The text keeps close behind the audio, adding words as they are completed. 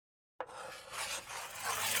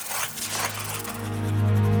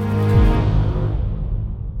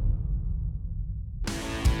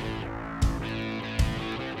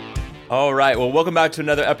All right. Well, welcome back to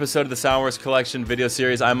another episode of the Soundworks Collection video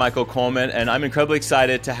series. I'm Michael Coleman, and I'm incredibly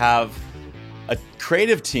excited to have a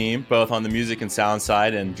creative team, both on the music and sound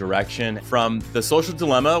side and direction, from The Social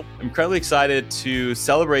Dilemma. I'm incredibly excited to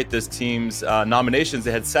celebrate this team's nominations.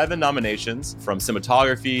 They had 7 nominations from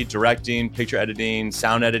cinematography, directing, picture editing,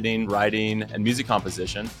 sound editing, writing, and music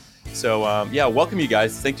composition. So, welcome you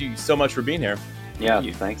guys. Thank you so much for being here. Yeah,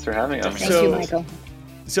 thanks for having us. Thank you, Michael.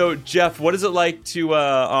 So, Jeff, what is it like to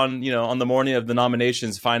on the morning of the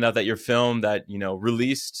nominations find out that your film that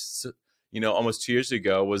released almost 2 years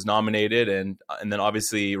ago was nominated and then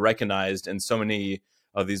obviously recognized in so many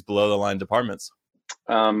of these below the line departments?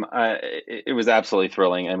 It was absolutely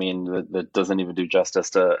thrilling. I mean, that doesn't even do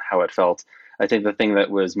justice to how it felt. I think the thing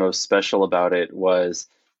that was most special about it was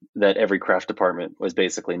that every craft department was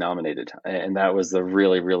basically nominated. And that was a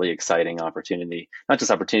really, really exciting opportunity. Not just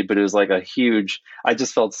opportunity, but it was like I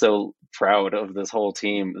just felt so proud of this whole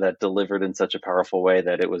team that delivered in such a powerful way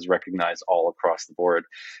that it was recognized all across the board.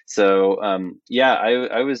 So,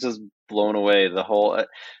 I was just blown away.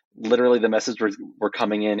 Literally the messages were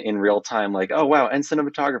coming in real time, like, oh, wow, and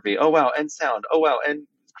cinematography. Oh, wow, and sound. Oh, wow, and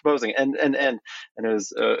composing. And it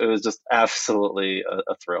was just absolutely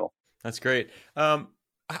a thrill. That's great.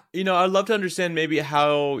 I'd love to understand maybe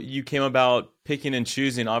how you came about picking and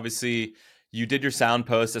choosing. Obviously, you did your sound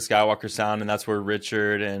post at Skywalker Sound, and that's where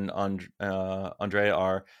Richard and Andrea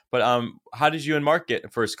are. But how did you and Mark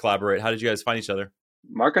first collaborate? How did you guys find each other?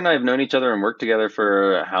 Mark and I have known each other and worked together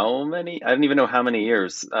for how many? I don't even know how many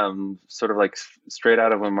years. Sort of like straight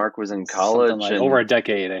out of when Mark was in college. Over a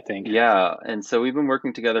decade, I think. Yeah, and so we've been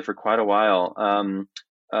working together for quite a while.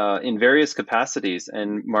 In various capacities,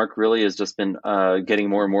 and Mark really has just been getting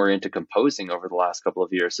more and more into composing over the last couple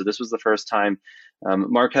of years. So this was the first time.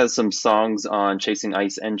 Mark has some songs on Chasing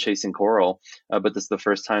Ice and Chasing Coral, but this is the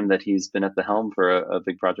first time that he's been at the helm for a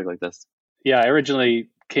big project like this. Yeah, I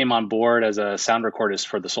originally came on board as a sound recordist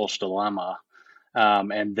for The Social Dilemma,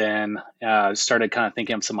 and then started kind of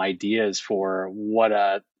thinking of some ideas for what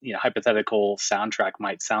a hypothetical soundtrack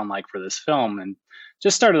might sound like for this film, and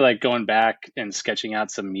just started like going back and sketching out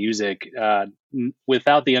some music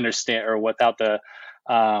without the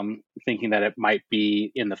thinking that it might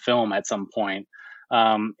be in the film at some point.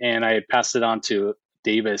 And I passed it on to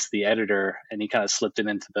Davis, the editor, and he kind of slipped it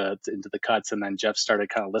into the cuts. And then Jeff started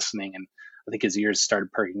kind of listening, and I think his ears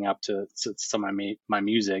started perking up to some of my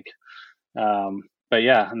music. But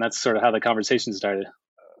yeah, and that's sort of how the conversation started.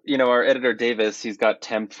 Our editor, Davis, he's got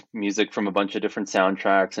temp music from a bunch of different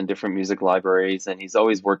soundtracks and different music libraries, and he's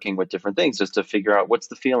always working with different things just to figure out what's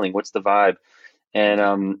the feeling, what's the vibe.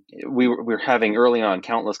 And we were having early on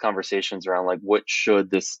countless conversations around like, what should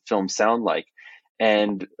this film sound like?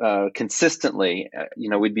 And consistently,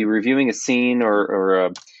 we'd be reviewing a scene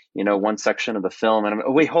or one section of the film, and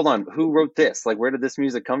wait, hold on, who wrote this? Like, where did this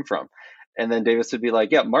music come from? And then Davis would be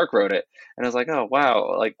like, yeah, Mark wrote it. And I was like, oh,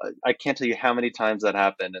 wow. Like, I can't tell you how many times that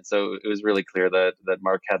happened. And so it was really clear that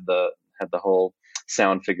Mark had the whole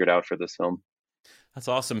sound figured out for this film. That's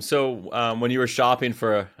awesome. So when you were shopping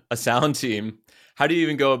for a sound team, how do you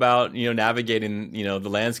even go about, navigating, the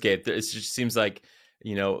landscape? It just seems like,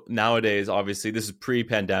 nowadays, obviously, this is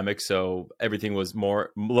pre-pandemic, so everything was a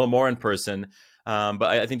little more in person. But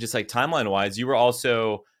I think just like timeline-wise,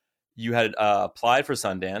 you had applied for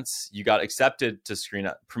Sundance. You got accepted to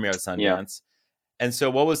premiere at Sundance. Yeah. And so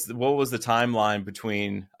what was the timeline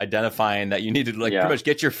between identifying that you needed to pretty much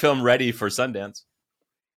get your film ready for Sundance?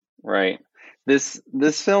 Right. This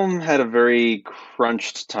film had a very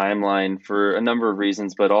crunched timeline for a number of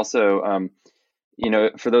reasons, but also,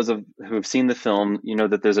 for those who have seen the film,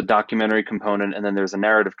 that there's a documentary component and then there's a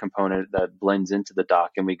narrative component that blends into the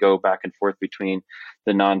doc, and we go back and forth between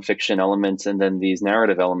the nonfiction elements and then these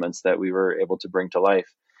narrative elements that we were able to bring to life.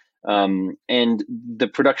 And the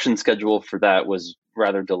production schedule for that was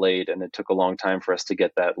rather delayed, and it took a long time for us to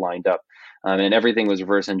get that lined up. And everything was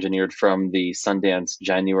reverse engineered from the Sundance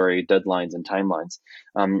January deadlines and timelines.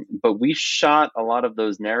 But we shot a lot of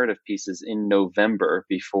those narrative pieces in November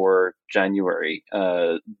before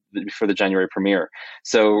the January premiere.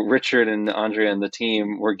 So Richard and Andrea and the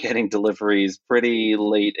team were getting deliveries pretty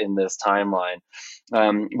late in this timeline.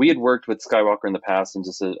 We had worked with Skywalker in the past and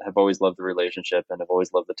just have always loved the relationship and have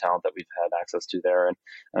always loved the talent that we've had access to there.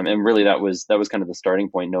 And really that was kind of the starting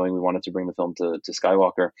point, knowing we wanted to bring the film to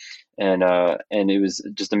Skywalker. And it was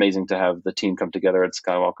just amazing to have the team come together at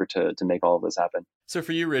Skywalker to make all of this happen. So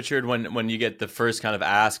for you, Richard, when you get the first kind of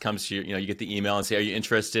ask comes to you, you get the email and say, are you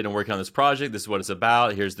interested in working on this project? This is what it's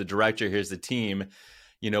about. Here's the director. Here's the team.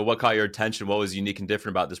 What caught your attention? What was unique and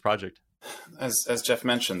different about this project? As Jeff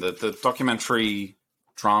mentioned, the documentary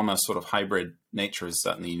drama sort of hybrid nature is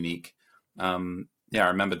certainly unique. I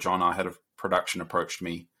remember John, our head of production, approached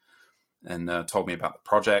me and told me about the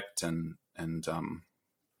project, and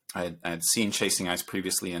I had seen Chasing Ice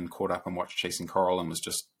previously and caught up and watched Chasing Coral and was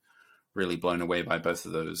just really blown away by both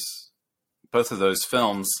of those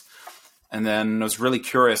films. And then I was really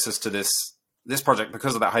curious as to this project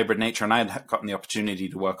because of that hybrid nature. And I had gotten the opportunity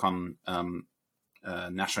to work on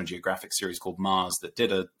a National Geographic series called Mars that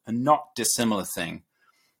did a not dissimilar thing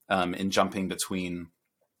in jumping between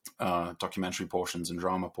documentary portions and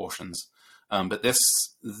drama portions. But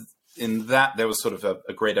in that there was sort of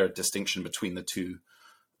a greater distinction between the two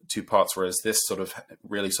parts, whereas this sort of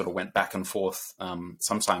really sort of went back and forth,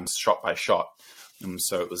 sometimes shot by shot. And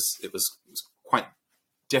so it was quite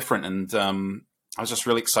different. And I was just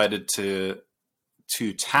really excited to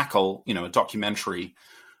tackle, a documentary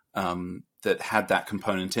that had that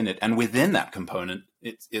component in it. And within that component,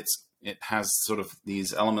 it has sort of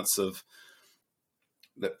these elements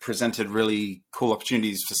that presented really cool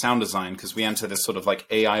opportunities for sound design, because we enter this sort of like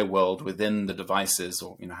AI world within the devices,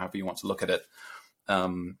 or however you want to look at it.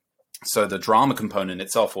 So the drama component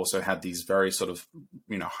itself also had these very sort of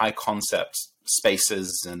high concept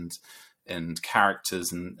spaces and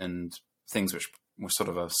characters and things which were sort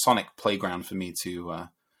of a sonic playground for me to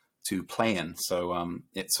play in. So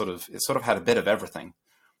it sort of had a bit of everything,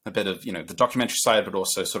 a bit of the documentary side, but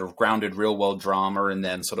also sort of grounded real world drama, and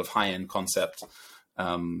then sort of high end concept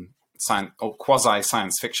science or quasi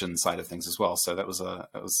science fiction side of things as well. So that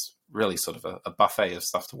was really sort of a buffet of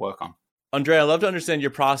stuff to work on. Andre, I'd love to understand your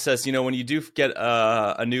process. When you do get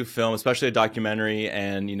a new film, especially a documentary,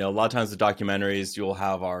 and a lot of times the documentaries, you'll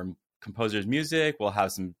have our composer's music, we'll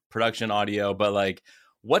have some production audio, but like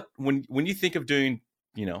when you think of doing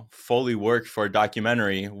Foley work for a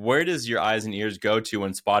documentary, where does your eyes and ears go to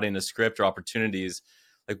when spotting a script or opportunities?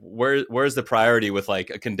 Like where's the priority with like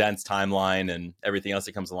a condensed timeline and everything else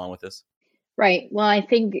that comes along with this? Right. Well, I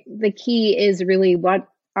think the key is really what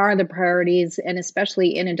are the priorities, and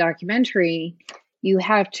especially in a documentary, you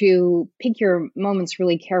have to pick your moments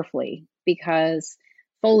really carefully, because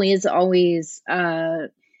Foley is always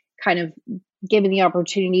kind of given the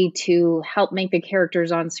opportunity to help make the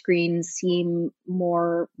characters on screen seem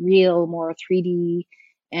more real, more 3D,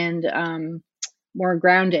 and more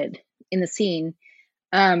grounded in the scene.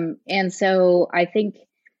 And so I think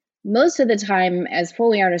most of the time as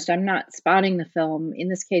Foley artist, I'm not spotting the film. In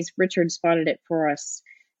this case, Richard spotted it for us.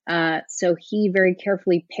 So he very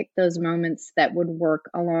carefully picked those moments that would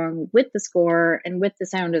work along with the score and with the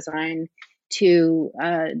sound design to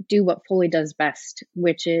do what Foley does best,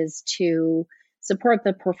 which is to support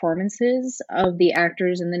the performances of the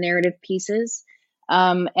actors in the narrative pieces.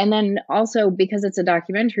 And then also, because it's a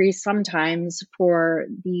documentary, sometimes for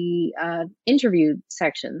the interview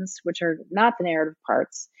sections, which are not the narrative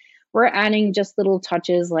parts, we're adding just little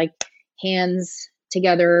touches like hands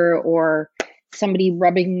together, or somebody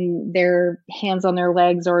rubbing their hands on their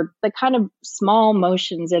legs, or the kind of small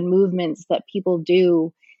motions and movements that people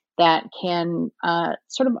do that can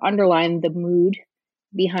sort of underline the mood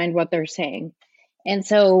behind what they're saying. And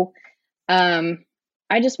so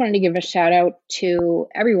I just wanted to give a shout out to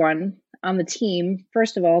everyone on the team.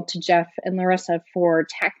 First of all, to Jeff and Larissa for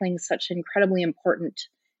tackling such incredibly important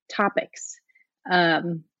topics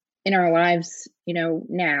in our lives,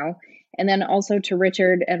 now. And then also to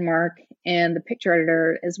Richard and Mark and the picture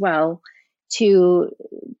editor as well, to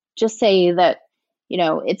just say that,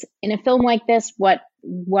 it's in a film like this, what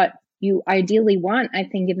you ideally want, I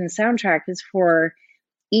think, in the soundtrack is for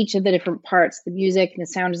each of the different parts, the music and the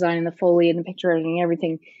sound design and the Foley and the picture editing and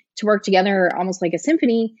everything, to work together almost like a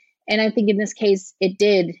symphony. And I think in this case, it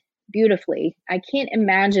did beautifully. I can't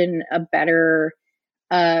imagine a better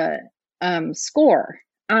score,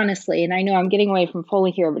 honestly. And I know I'm getting away from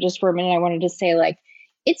Foley here, but just for a minute, I wanted to say, like,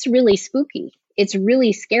 it's really spooky. It's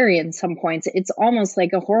really scary in some points. It's almost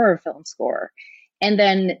like a horror film score. And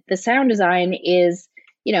then the sound design is,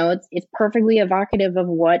 it's perfectly evocative of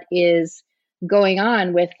what is going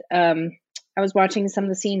on with, I was watching some of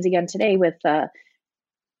the scenes again today with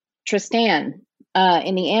Tristan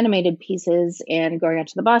in the animated pieces and going out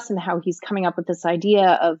to the bus, and how he's coming up with this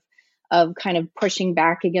idea of kind of pushing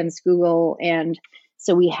back against Google. And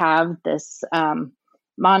so we have this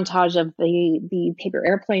montage of the paper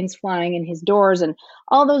airplanes flying in his doors and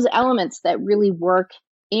all those elements that really work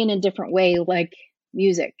in a different way, like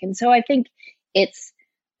music. And so I think it's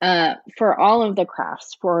for all of the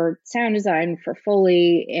crafts, for sound design, for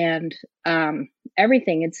Foley, and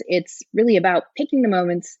everything, it's really about picking the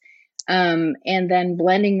moments and then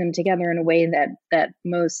blending them together in a way that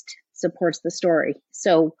most supports the story.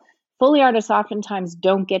 So Foley artists oftentimes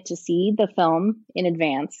don't get to see the film in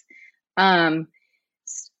advance.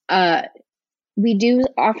 we do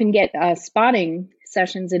often get spotting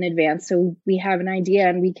sessions in advance, so we have an idea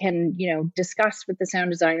and we can, discuss with the sound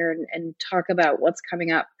designer and talk about what's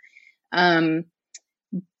coming up.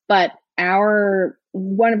 But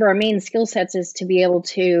one of our main skill sets is to be able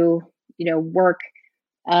to, work,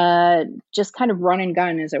 just kind of run and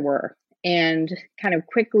gun, as it were, and kind of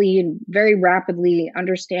quickly and very rapidly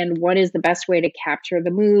understand what is the best way to capture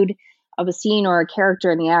the mood of a scene or a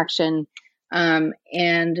character in the action.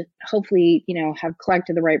 And hopefully, have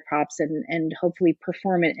collected the right props and hopefully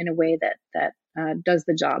perform it in a way that does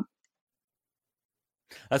the job.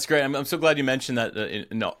 That's great. I'm so glad you mentioned that.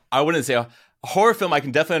 No, I wouldn't say a horror film. I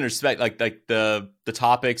can definitely respect like the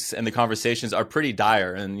topics and the conversations are pretty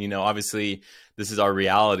dire, and obviously this is our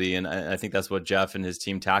reality, and I think that's what Jeff and his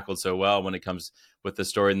team tackled so well when it comes with the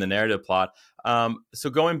story and the narrative plot. So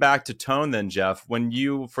going back to tone, then Jeff, when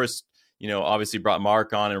you first obviously brought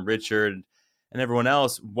Mark on and Richard and everyone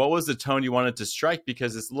else, what was the tone you wanted to strike?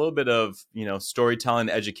 Because it's a little bit of storytelling,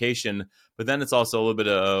 education, but then it's also a little bit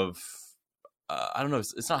of I don't know,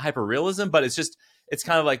 it's not hyper realism, but it's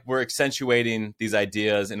kind of like we're accentuating these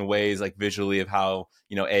ideas in ways like visually of how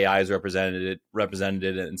AI is represented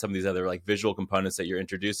and some of these other like visual components that you're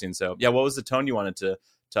introducing. So yeah, what was the tone you wanted to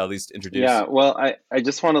at least introduce? Yeah, well, I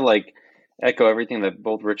just want to like echo everything that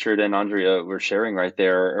both Richard and Andrea were sharing right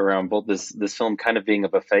there around both this film kind of being a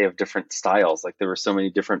buffet of different styles. Like there were so many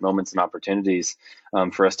different moments and opportunities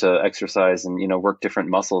for us to exercise and work different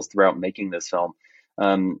muscles throughout making this film.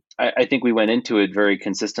 I think we went into it very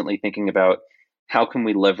consistently thinking about how can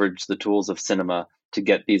we leverage the tools of cinema to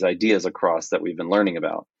get these ideas across that we've been learning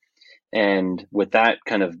about. And with that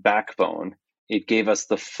kind of backbone, it gave us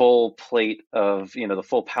the full plate of, the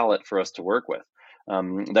full palette for us to work with.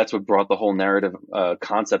 That's what brought the whole narrative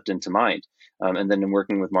concept into mind. And then in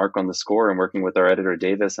working with Mark on the score and working with our editor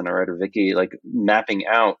Davis and our editor Vicky, like mapping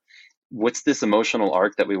out what's this emotional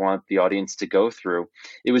arc that we want the audience to go through.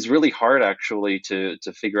 It was really hard actually to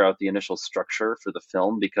figure out the initial structure for the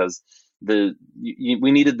film because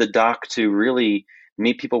we needed the doc to really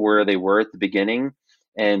meet people where they were at the beginning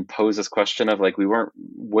and pose this question of like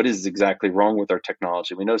what is exactly wrong with our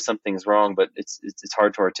technology? We know something's wrong, but it's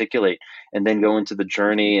hard to articulate, and then go into the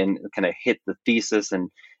journey and kind of hit the thesis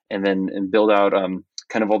and then build out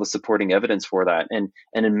kind of all the supporting evidence for that, and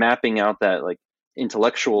in mapping out that like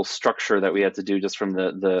intellectual structure that we had to do just from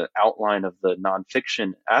the outline of the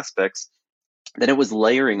nonfiction aspects. Then it was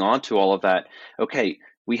layering onto all of that. Okay,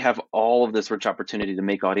 we have all of this rich opportunity to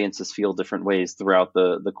make audiences feel different ways throughout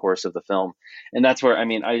the course of the film. And that's where,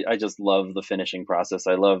 I just love the finishing process.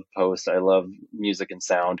 I love post. I love music and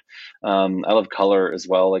sound. I love color as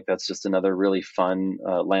well. Like that's just another really fun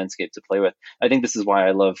landscape to play with. I think this is why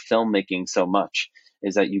I love filmmaking so much,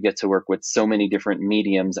 is that you get to work with so many different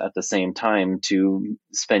mediums at the same time to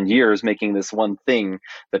spend years making this one thing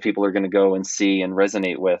that people are going to go and see and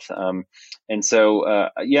resonate with. And so,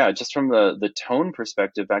 just from the tone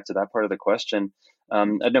perspective, back to that part of the question, I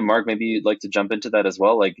know, Mark, maybe you'd like to jump into that as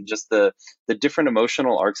well, like just the different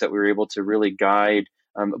emotional arcs that we were able to really guide,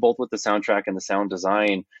 both with the soundtrack and the sound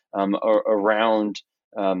design, around,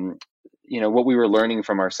 what we were learning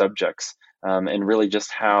from our subjects. And really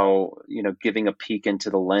just how, giving a peek into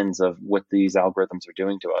the lens of what these algorithms are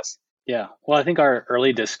doing to us. Yeah. Well, I think our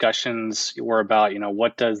early discussions were about,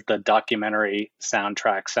 what does the documentary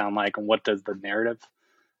soundtrack sound like and what does the narrative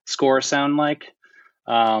score sound like?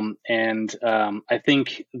 I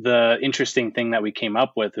think the interesting thing that we came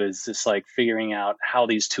up with is just like figuring out how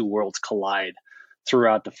these two worlds collide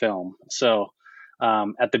throughout the film. So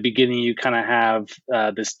at the beginning, you kind of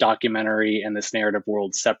have this documentary and this narrative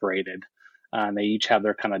world separated. And they each have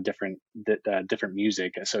their kind of different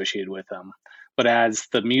music associated with them. But as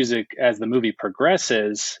the movie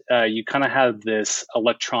progresses, you kind of have this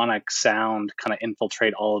electronic sound kind of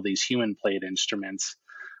infiltrate all of these human played instruments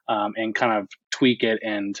and kind of tweak it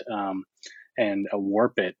and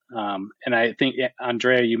warp it. And I think,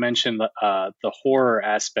 Andrea, you mentioned the horror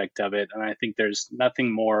aspect of it, and I think there's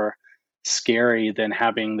nothing more scary than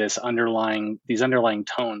having these underlying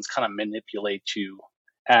tones kind of manipulate you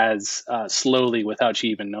as slowly without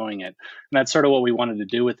you even knowing it. And that's sort of what we wanted to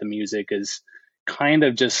do with the music, is kind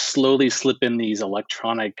of just slowly slip in these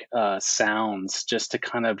electronic sounds just to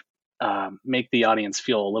kind of make the audience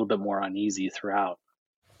feel a little bit more uneasy throughout.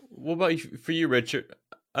 What about for you, Richard?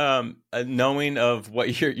 Knowing of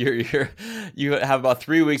what you have about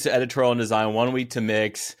 3 weeks of editorial and design, 1 week to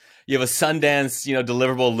mix. You have a Sundance,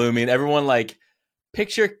 deliverable looming. Everyone like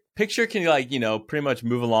picture can pretty much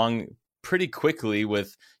move along pretty quickly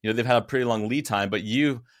with, they've had a pretty long lead time, but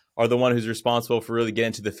you are the one who's responsible for really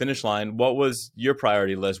getting to the finish line. What was your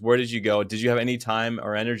priority list? Where did you go? Did you have any time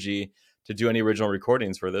or energy to do any original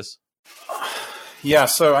recordings for this? Yeah,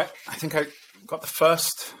 so I think I got the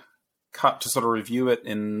first cut to sort of review it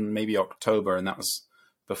in maybe October, and that was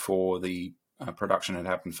before the production had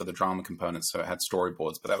happened for the drama component, so it had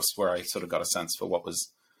storyboards, but that was where I sort of got a sense for what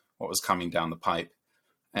was coming down the pipe.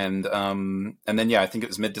 And then, yeah, I think it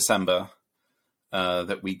was mid-December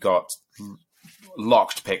that we got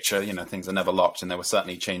locked picture. You know, things are never locked, and there were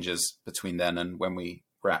certainly changes between then and when we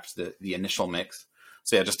wrapped the initial mix.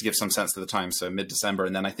 So yeah, just to give some sense of the time, so mid-December,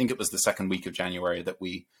 and then I think it was the second week of January that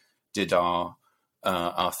we did our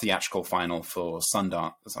theatrical final for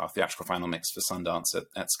Sundance, our theatrical final mix for Sundance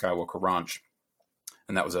at Skywalker Ranch,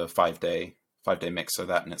 and that was a 5-day mix. So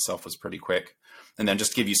that in itself was pretty quick. And then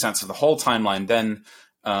just to give you a sense of the whole timeline,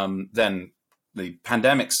 then the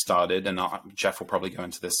pandemic started, and Jeff will probably go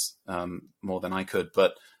into this more than I could,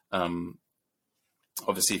 but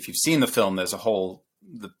obviously, if you've seen the film, there's a whole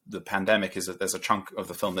the pandemic there's a chunk of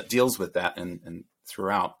the film that deals with that and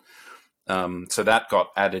throughout. So that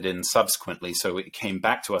got added in subsequently. So it came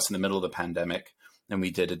back to us in the middle of the pandemic, and we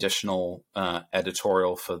did additional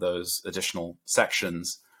editorial for those additional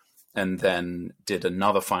sections, and then did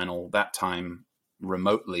another final that time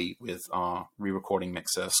remotely with our re-recording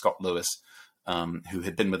mixer, Scott Lewis, who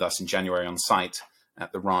had been with us in January on site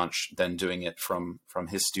at the ranch, then doing it from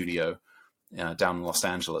his studio down in Los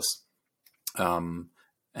Angeles. And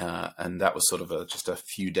that was sort of just a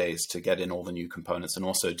few days to get in all the new components, and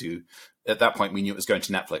also at that point we knew it was going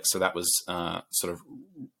to Netflix. So that was sort of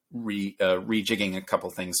rejigging a couple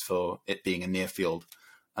of things for it being a near field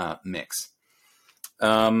mix.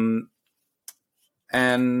 And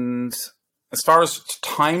as far as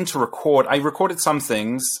time to record, I recorded some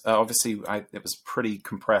things. Obviously it was pretty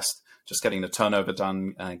compressed, just getting the turnover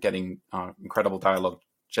done, getting incredible dialogue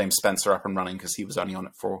James Spencer up and running, because he was only on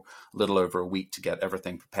it for a little over a week to get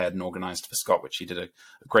everything prepared and organized for Scott, which he did a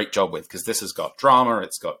great job with, because this has got drama,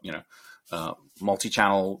 it's got,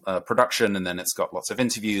 multi-channel production, and then it's got lots of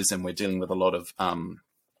interviews, and we're dealing with a lot of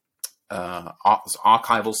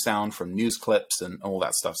archival sound from news clips and all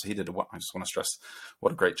that stuff. So he did I just want to stress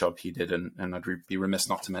what a great job he did. And I'd be remiss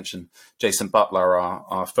not to mention Jason Butler,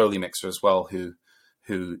 our Foley mixer as well, who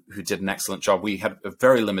did an excellent job. We had a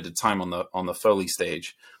very limited time on the Foley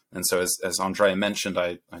stage. And so as Andrea mentioned,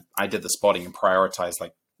 I did the spotting and prioritized,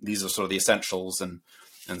 like, these are sort of the essentials and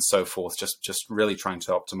so forth, just really trying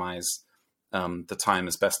to optimize the time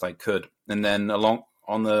as best I could. And then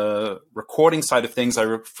on the recording side of things,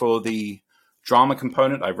 for the drama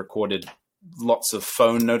component, I recorded lots of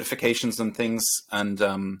phone notifications and things. And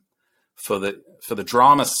for the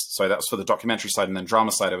drama, so that was for the documentary side, and then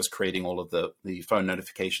drama side, I was creating all of the phone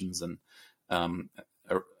notifications and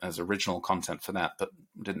as original content for that, but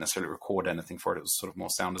didn't necessarily record anything for it. It was sort of more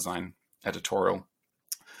sound design, editorial.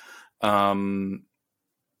 But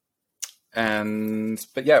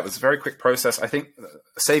yeah, it was a very quick process. I think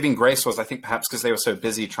saving grace was, perhaps because they were so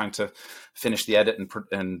busy trying to finish the edit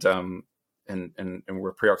and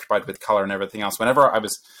were preoccupied with color and everything else. Whenever I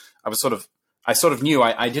sort of knew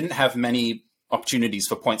I didn't have many opportunities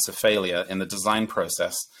for points of failure in the design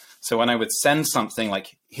process. So when I would send something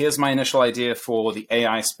like, here's my initial idea for the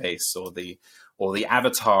AI space, or the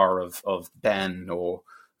avatar of Ben, or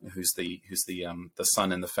who's the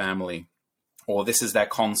son in the family, or this is their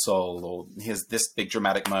console, or here's this big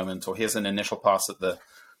dramatic moment, or here's an initial pass of the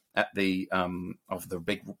big,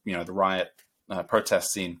 the riot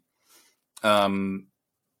protest scene.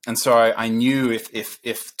 And so I knew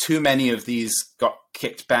if too many of these got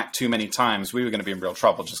kicked back too many times, we were going to be in real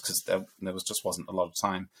trouble, just because there wasn't a lot of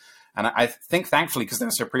time. And I think, thankfully, because they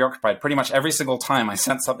were so preoccupied, pretty much every single time I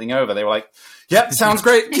sent something over, they were like, "Yep, sounds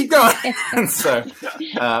great, keep going." And so,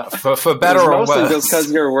 for better or worse, mostly just because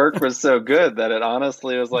your work was so good that it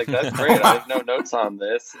honestly was like, "That's great. I have no notes on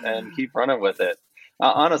this, and keep running with it."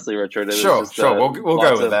 Honestly, Richard, it was just, we'll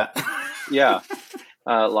go with that. Yeah.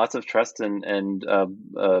 Lots of trust and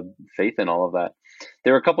faith in all of that.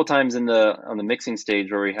 There were a couple times on the mixing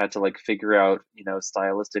stage where we had to figure out,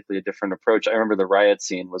 stylistically a different approach. I remember the riot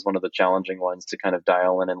scene was one of the challenging ones to kind of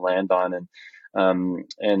dial in and land on,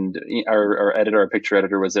 and our editor, our picture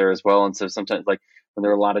editor, was there as well. And so sometimes, when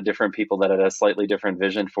there were a lot of different people that had a slightly different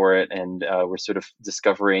vision for it, and we're sort of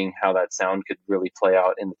discovering how that sound could really play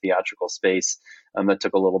out in the theatrical space, that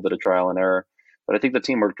took a little bit of trial and error. But I think the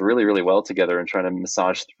team worked really, really well together in trying to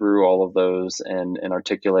massage through all of those and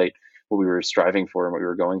articulate what we were striving for and what we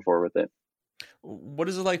were going for with it. What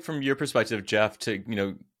is it like from your perspective, Jeff, to,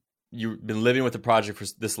 you've been living with the project for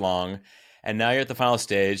this long, and now you're at the final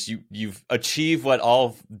stage. You've achieved what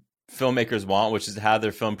all filmmakers want, which is to have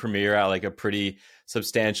their film premiere at a pretty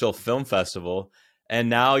substantial film festival. and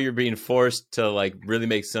now you're being forced to like really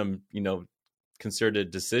make some, concerted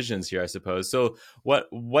decisions here, I suppose. So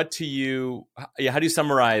what to you, how do you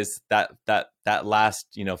summarize that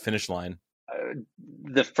last, finish line?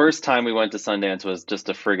 The first time we went to Sundance was just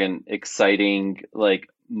a friggin' exciting, like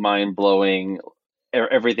mind-blowing,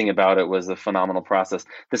 everything about it was a phenomenal process.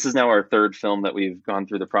 This is now our third film that we've gone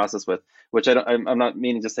through the process with, which I'm not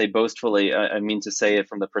meaning to say boastfully. I mean to say it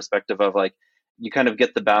from the perspective of like, you kind of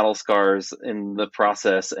get the battle scars in the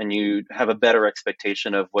process and you have a better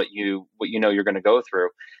expectation of what you know you're going to go through.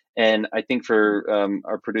 And I think for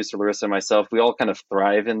our producer Larissa and myself, we all kind of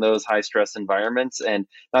thrive in those high stress environments, and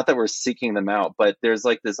not that we're seeking them out, but there's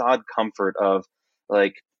like this odd comfort of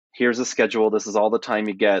like, here's a schedule, this is all the time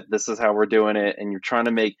you get, this is how we're doing it, and you're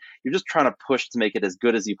just trying to push to make it as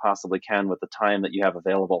good as you possibly can with the time that you have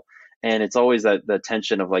available. And it's always that the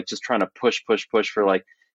tension of like just trying to push for like,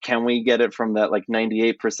 can we get it from that like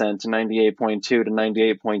 98% to 98.2 to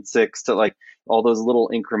 98.6 to like all those little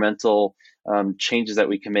incremental changes that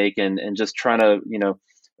we can make, and just trying to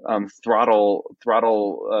throttle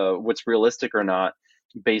what's realistic or not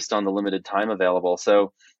based on the limited time available.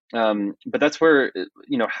 So but that's where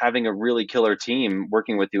having a really killer team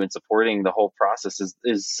working with you and supporting the whole process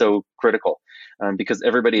is so critical, because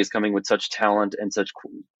everybody is coming with such talent and such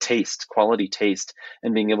quality taste,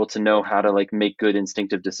 and being able to know how to like make good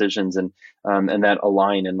instinctive decisions and that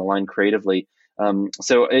align creatively.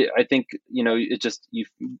 So I think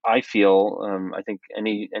I feel I think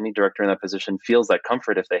any director in that position feels that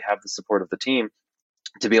comfort if they have the support of the team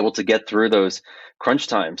to be able to get through those crunch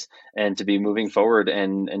times and to be moving forward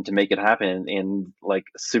and to make it happen in like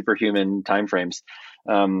superhuman timeframes.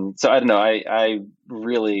 So I don't know. I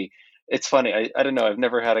really, it's funny. I don't know. I've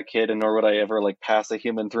never had a kid, and nor would I ever like pass a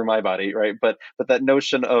human through my body, right? But that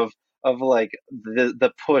notion of like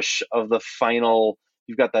the push of the final.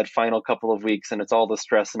 You've got that final couple of weeks, and it's all the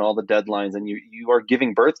stress and all the deadlines, and you are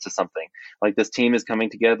giving birth to something. Like this team is coming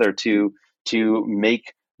together to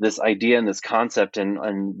make this idea and this concept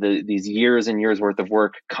and these years and years worth of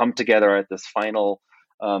work come together at this final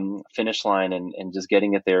finish line, and just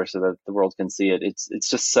getting it there so that the world can see it. It's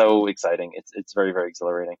just so exciting. It's very, very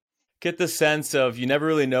exhilarating. Get the sense of you never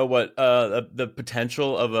really know what the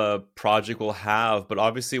potential of a project will have, but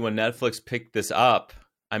obviously when Netflix picked this up,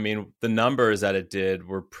 I mean, the numbers that it did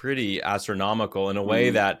were pretty astronomical in a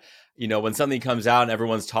way that, when something comes out and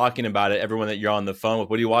everyone's talking about it, everyone that you're on the phone with,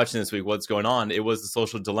 what are you watching this week? What's going on? It was The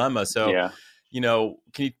Social Dilemma. So,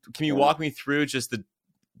 can you walk me through just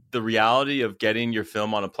the reality of getting your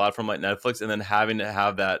film on a platform like Netflix and then having to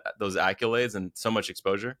have those accolades and so much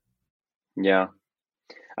exposure? Yeah.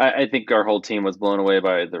 I think our whole team was blown away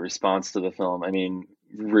by the response to the film. I mean,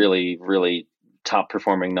 really, really top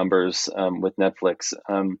performing numbers with Netflix.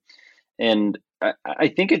 And I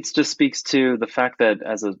think it just speaks to the fact that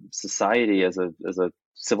as a society, as a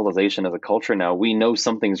civilization, as a culture now, we know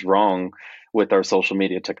something's wrong with our social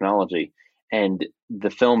media technology. And the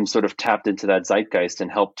film sort of tapped into that zeitgeist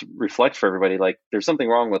and helped reflect for everybody, like, there's something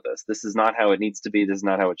wrong with this. This is not how it needs to be. This is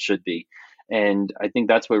not how it should be. And I think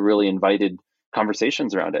that's what really invited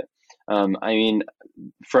conversations around it. I mean,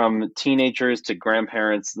 from teenagers to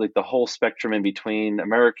grandparents, like the whole spectrum in between,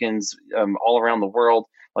 Americans all around the world,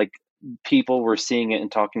 like people were seeing it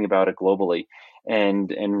and talking about it globally,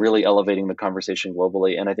 and really elevating the conversation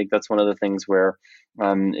globally. And I think that's one of the things where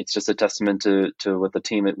it's just a testament to what the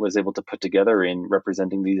team was able to put together in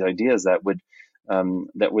representing these ideas that would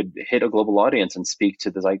hit a global audience and speak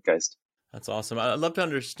to the zeitgeist. That's awesome. I'd love to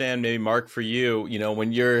understand, maybe Mark, for you,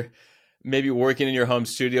 when you're maybe working in your home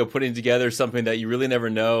studio, putting together something that you really never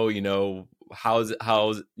know, how's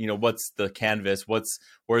what's the canvas,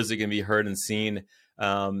 where is it going to be heard and seen?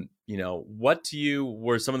 What to you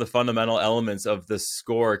were some of the fundamental elements of the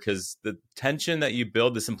score? Because the tension that you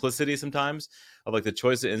build, the simplicity sometimes of like the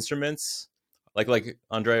choice of instruments, like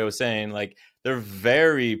Andrea was saying, like they're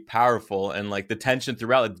very powerful, and like the tension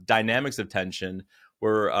throughout, the dynamics of tension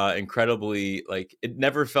were incredibly, like, it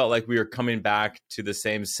never felt like we were coming back to the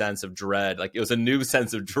same sense of dread. Like it was a new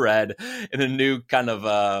sense of dread in a new kind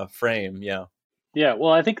of frame. Yeah. Yeah,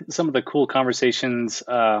 well, I think some of the cool conversations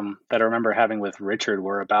that I remember having with Richard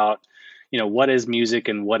were about, what is music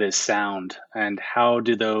and what is sound, and how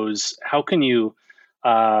can you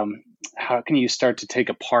start to take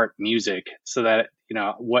apart music so that,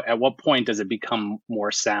 at what point does it become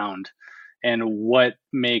more sound, and what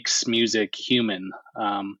makes music human?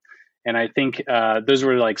 And I think those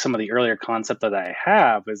were like some of the earlier concepts that I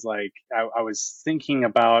have, is like, I was thinking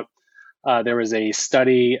about, there was a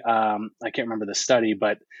study, I can't remember the study,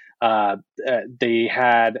 but they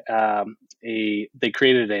had they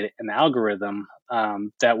created an algorithm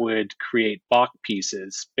that would create Bach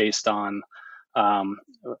pieces based on,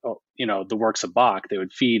 the works of Bach. They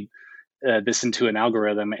would feed this into an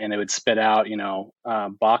algorithm, and it would spit out,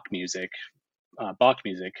 Bach music,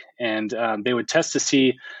 and they would test to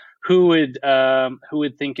see who would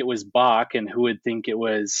think it was Bach and who would think it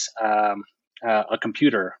was a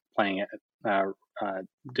computer playing it,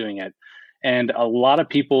 doing it. And a lot of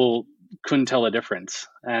people couldn't tell the difference.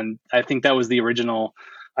 And I think that was the original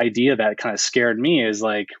idea that kind of scared me, is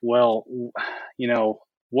like, well,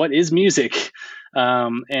 what is music? I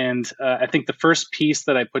think the first piece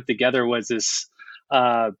that I put together was this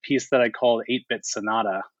piece that I called 8-Bit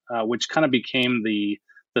Sonata, which kind of became the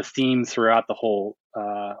theme throughout the whole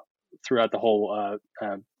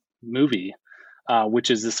movie,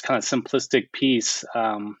 which is this kind of simplistic piece,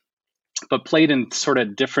 but played in sort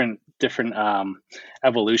of different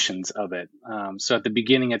evolutions of it. So at the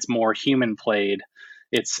beginning, it's more human played.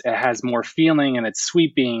 It has more feeling, and it's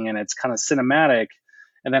sweeping, and it's kind of cinematic.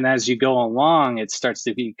 And then as you go along, it starts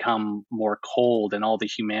to become more cold, and all the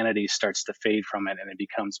humanity starts to fade from it, and it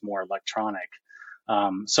becomes more electronic.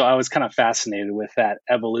 So I was kind of fascinated with that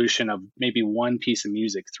evolution of maybe one piece of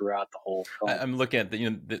music throughout the whole film. I'm looking at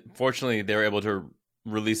fortunately they were able to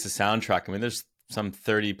release the soundtrack. I mean, there's some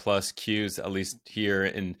 30 plus cues, at least here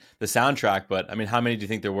in the soundtrack. But I mean, how many do you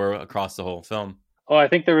think there were across the whole film? Oh, I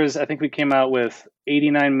think we came out with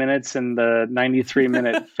 89 minutes in the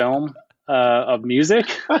 93-minute film of music.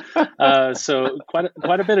 So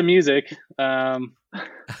quite a bit of music.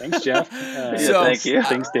 Thanks, Jeff. Thank you.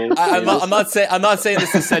 Thanks, Dave. I'm not saying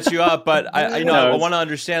this to set you up, but I want to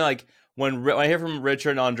understand, like, when I hear from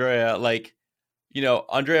Richard and Andrea, like,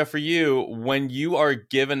 Andrea, for you, when you are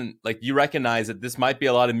given, like, you recognize that this might be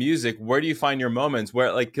a lot of music, where do you find your moments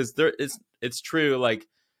where, like, because it's true, like,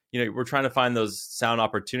 we're trying to find those sound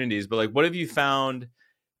opportunities, but, like, what have you found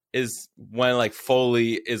is when, like,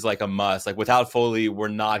 Foley is like a must? Like, without Foley, we're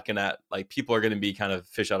not gonna, like, people are gonna be kind of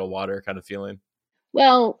fish out of water kind of feeling.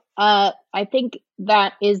 Well, I think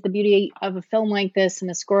that is the beauty of a film like this,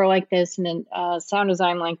 and a score like this, and a sound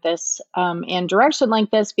design like this, and direction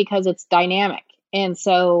like this, because it's dynamic. And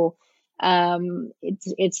so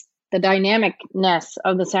it's the dynamicness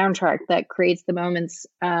of the soundtrack that creates the moments,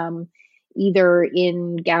 either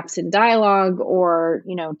in gaps in dialogue, or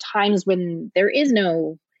times when there is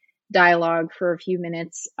no dialogue for a few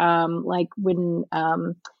minutes, like when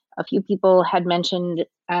a few people had mentioned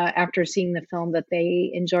after seeing the film that they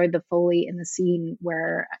enjoyed the Foley in the scene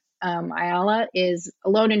where Ayala is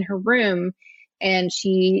alone in her room, and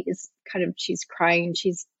she's crying,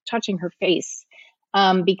 she's touching her face,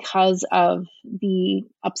 because of the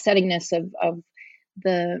upsettingness of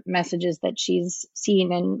the messages that she's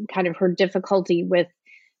seen, and kind of her difficulty with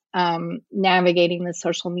navigating the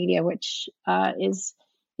social media, which is,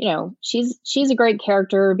 she's a great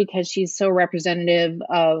character because she's so representative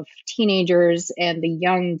of teenagers and the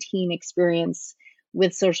young teen experience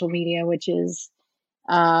with social media, which is,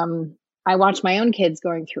 I watch my own kids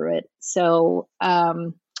going through it. So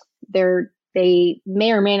they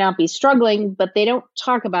may or may not be struggling, but they don't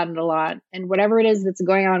talk about it a lot. And whatever it is that's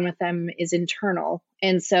going on with them is internal.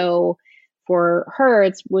 And so for her,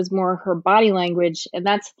 it was more her body language. And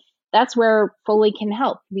that's where Foley can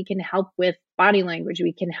help. We can help with body language.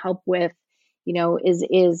 We can help with,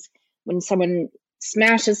 is when someone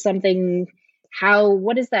smashes something,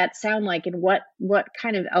 what does that sound like? And what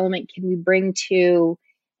kind of element can we bring to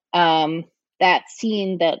that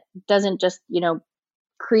scene that doesn't just,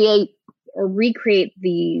 create or recreate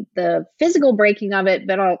the physical breaking of it,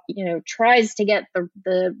 but tries to get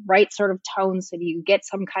the right sort of tone so that you get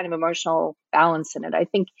some kind of emotional balance in it. I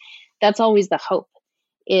think that's always the hope,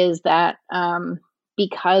 is that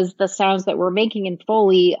because the sounds that we're making in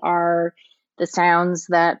Foley are the sounds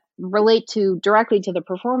that relate directly to the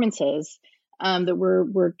performances, that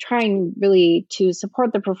we're trying really to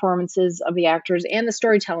support the performances of the actors and the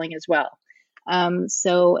storytelling as well.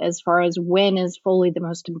 So as far as when is Foley the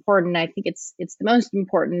most important, I think it's the most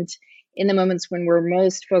important in the moments when we're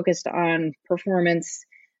most focused on performance.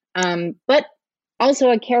 But also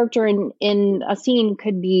a character in a scene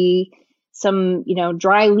could be some,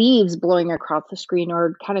 dry leaves blowing across the screen,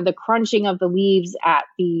 or kind of the crunching of the leaves at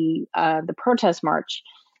the protest march.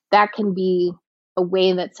 That can be a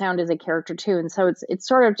way that sound is a character too. And so it's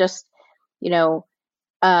sort of just,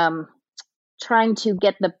 trying to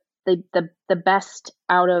get the best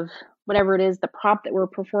out of whatever it is, the prop that we're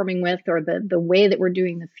performing with, or the way that we're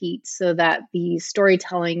doing the feat, so that the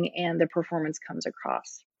storytelling and the performance comes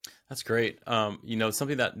across. That's great.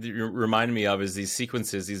 Something that you reminded me of is these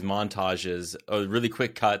sequences, these montages, really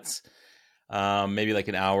quick cuts, maybe like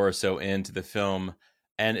an hour or so into the film.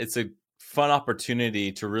 And it's a fun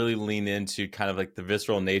opportunity to really lean into kind of like the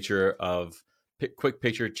visceral nature of quick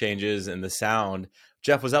picture changes and the sound.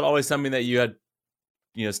 Jeff, was that always something that you had,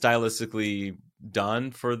 stylistically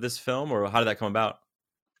done for this film, or how did that come about?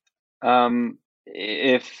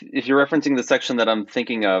 If you're referencing the section that I'm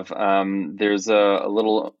thinking of, there's a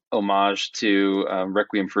little homage to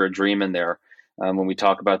Requiem for a Dream in there when we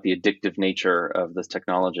talk about the addictive nature of this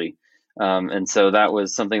technology. And so that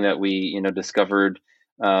was something that we, discovered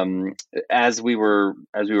as we were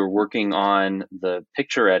working on the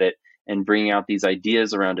picture edit and bringing out these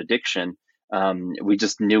ideas around addiction. We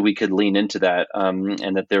just knew we could lean into that,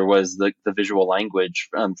 and that there was the visual language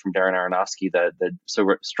from Darren Aronofsky that so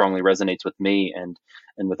strongly resonates with me and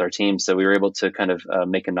with our team. So we were able to kind of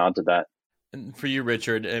make a nod to that. And for you,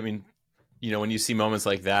 Richard, I mean, when you see moments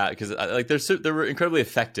like that, because like they're incredibly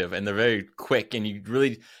effective and they're very quick, and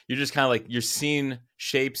you're just kind of like, you're seeing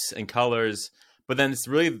shapes and colors, but then it's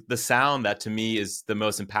really the sound that to me is the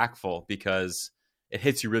most impactful, because it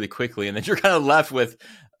hits you really quickly, and then you're kind of left with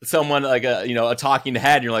someone like a talking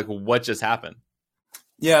head, and you're like, well, what just happened?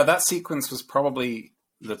 Yeah, that sequence was probably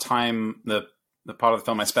the time, the part of the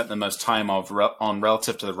film I spent the most time on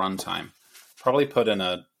relative to the runtime. I probably put in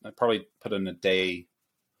a day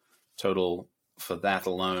total for that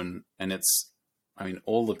alone, and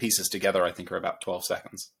all the pieces together I think are about 12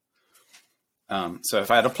 seconds. So if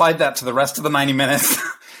I had applied that to the rest of the 90 minutes,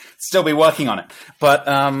 still be working on it. But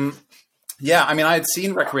yeah, I had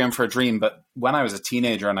seen Requiem for a Dream, but when I was a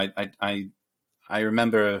teenager, and I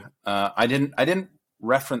remember I didn't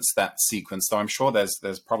reference that sequence, though I'm sure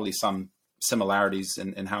there's probably some similarities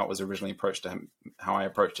in how it was originally approached to him, how I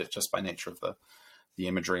approached it, just by nature of the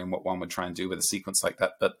imagery and what one would try and do with a sequence like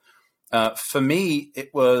that. But for me,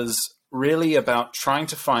 it was really about trying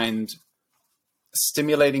to find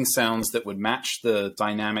stimulating sounds that would match the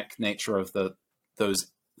dynamic nature of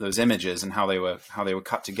those images and how they were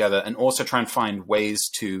cut together, and also try and find ways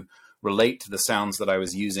to relate to the sounds that I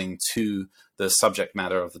was using to the subject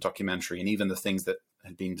matter of the documentary, and even the things that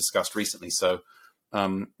had been discussed recently. So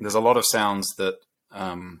there's a lot of sounds that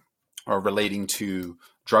are relating to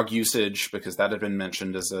drug usage, because that had been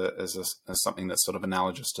mentioned as something that's sort of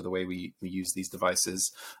analogous to the way we use these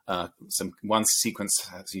devices. One sequence,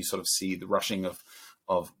 as you sort of see the rushing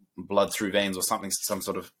of blood through veins or something, some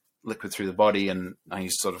sort of liquid through the body, and I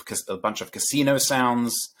used sort of a bunch of casino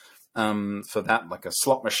sounds for that, like a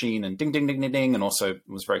slot machine and ding, ding, ding, ding, ding, and also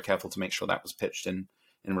was very careful to make sure that was pitched in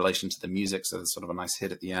relation to the music, so there's sort of a nice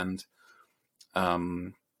hit at the end. I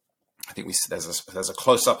think there's a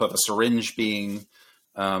close up of a syringe being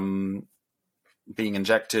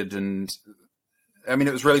injected, and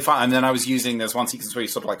it was really fun. And then there's one sequence where you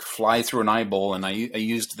sort of like fly through an eyeball, and I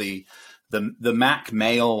used the Mac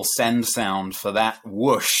mail send sound for that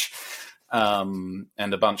whoosh, and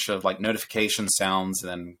a bunch of like notification sounds,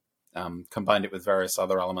 and then combined it with various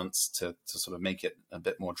other elements to sort of make it a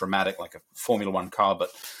bit more dramatic, like a Formula One car. But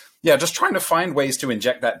yeah, just trying to find ways to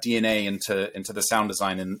inject that DNA into the sound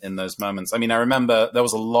design in those moments. I remember there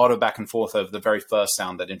was a lot of back and forth over the very first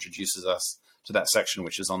sound that introduces us to that section,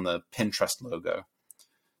 which is on the Pinterest logo.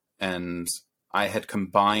 And I had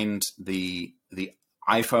combined the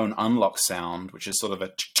iPhone unlock sound, which is sort of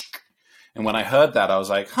a, and when I heard that, I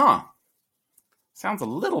was like, sounds a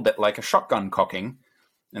little bit like a shotgun cocking.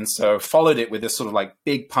 And so followed it with this sort of like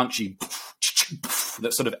big punchy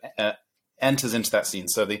that sort of enters into that scene.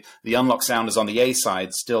 So the unlock sound is on the A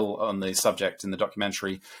side, still on the subject in the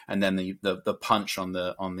documentary, and then the punch on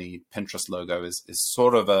the Pinterest logo is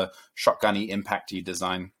sort of a shotgunny, impacty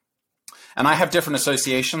design. And I have different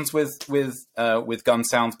associations with gun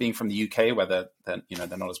sounds being from the UK, where they're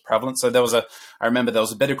not as prevalent. So I remember there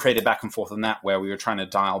was a bit of creative back and forth on that, where we were trying to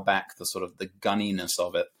dial back the sort of the gunniness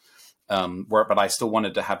of it. But I still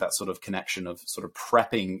wanted to have that sort of connection of sort of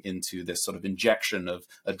prepping into this sort of injection of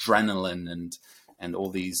adrenaline and all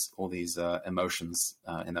these emotions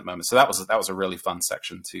in that moment. So that was a really fun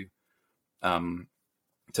section to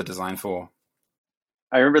design for.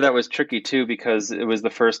 I remember that was tricky too, because it was the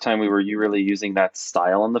first time we were really using that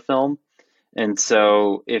style in the film. And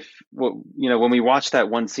so when we watch that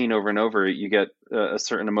one scene over and over, you get a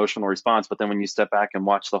certain emotional response. But then when you step back and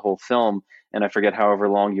watch the whole film, and I forget however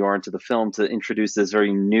long you are into the film, to introduce this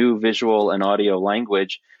very new visual and audio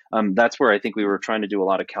language, that's where I think we were trying to do a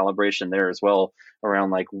lot of calibration there as well, around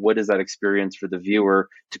like, what is that experience for the viewer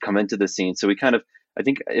to come into the scene. So we kind of, I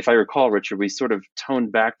think if I recall, Richard, we sort of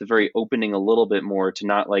toned back the very opening a little bit more to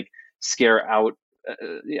not like scare out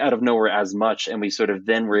of nowhere as much, and we sort of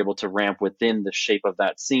then were able to ramp within the shape of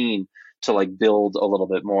that scene to like build a little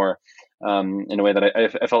bit more in a way that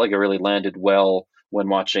I felt like it really landed well when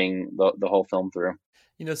watching the whole film through.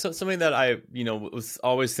 Something that I, was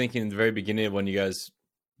always thinking in the very beginning of when you guys,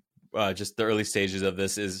 just the early stages of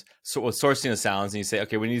this is sourcing the sounds, and you say,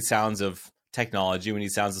 okay, we need sounds of technology, we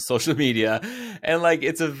need sounds of social media, and like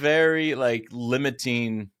it's a very like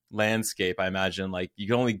limiting landscape. I imagine like you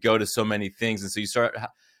can only go to so many things, and so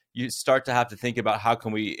you start to have to think about how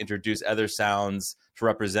can we introduce other sounds to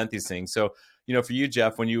represent these things. So for you,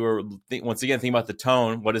 Jeff, when you were once again thinking about the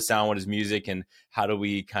tone, what is sound, what is music, and how do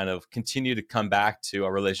we kind of continue to come back to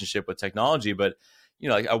our relationship with technology? But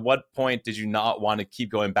like at what point did you not want to keep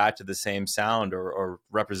going back to the same sound or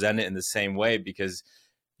represent it in the same way? Because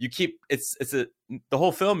you keep the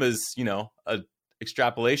whole film is a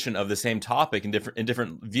extrapolation of the same topic in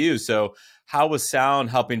different views. So how was sound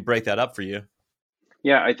helping break that up for you?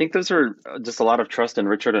 Yeah, I think those are just a lot of trust in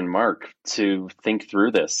Richard and Mark to think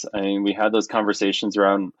through this. I mean, we had those conversations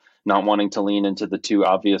around not wanting to lean into the two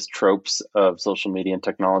obvious tropes of social media and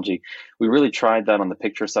technology. We really tried that on the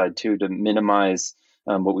picture side too, to minimize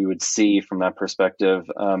what we would see from that perspective.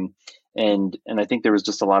 And I think there was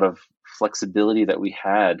just a lot of flexibility that we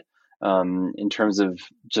had in terms of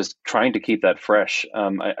just trying to keep that fresh.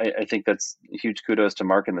 I think that's huge kudos to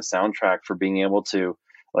Mark and the soundtrack for being able to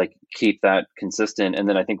like keep that consistent. And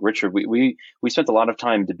then I think Richard, we spent a lot of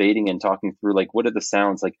time debating and talking through like what are the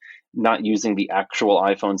sounds, like not using the actual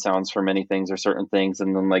iPhone sounds for many things or certain things,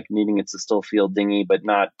 and then like needing it to still feel dingy but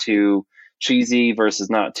not too cheesy versus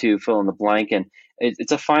not too fill in the blank. And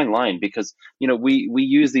it's a fine line because we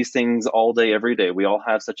use these things all day every day. We all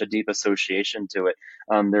have such a deep association to it.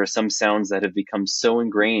 There are some sounds that have become so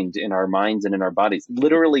ingrained in our minds and in our bodies,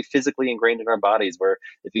 literally physically ingrained in our bodies, where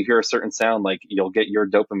if you hear a certain sound, like you'll get your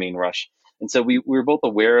dopamine rush. And so we were both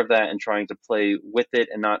aware of that and trying to play with it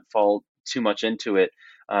and not fall too much into it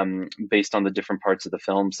based on the different parts of the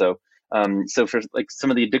film. So for like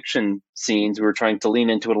some of the addiction scenes, we were trying to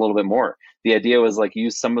lean into it a little bit more. The idea was like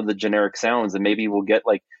use some of the generic sounds, and maybe we'll get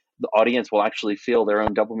like the audience will actually feel their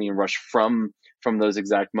own dopamine rush from those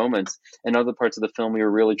exact moments. And other parts of the film, we were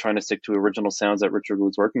really trying to stick to original sounds that Richard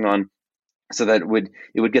was working on, so that it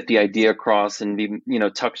would get the idea across and be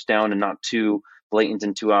tucked down and not too blatant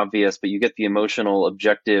and too obvious, but you get the emotional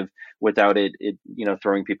objective without it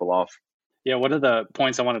throwing people off. Yeah, one of the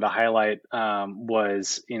points I wanted to highlight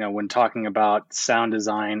was, when talking about sound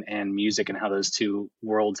design and music and how those two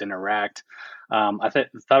worlds interact, I thought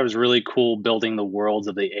it was really cool building the worlds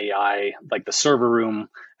of the AI, like the server room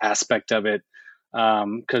aspect of it,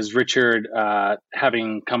 because Richard,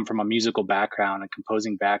 having come from a musical background, a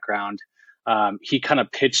composing background, he kind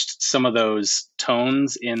of pitched some of those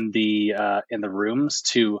tones in the rooms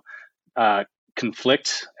to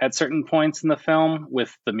conflict at certain points in the film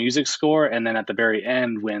with the music score, and then at the very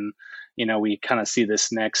end when we kind of see this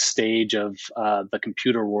next stage of the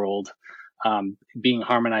computer world being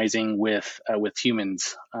harmonizing with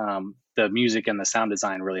humans, the music and the sound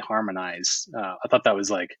design really harmonize. I thought that was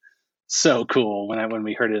like so cool when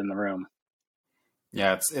we heard it in the room.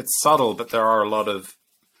 Yeah, it's subtle, but there are a lot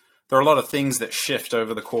of things that shift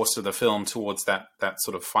over the course of the film towards that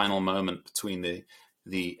sort of final moment between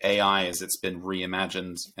the AI as it's been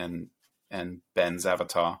reimagined and Ben's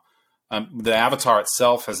avatar. The avatar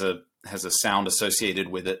itself has a sound associated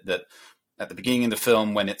with it that at the beginning of the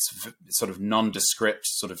film, when it's sort of nondescript,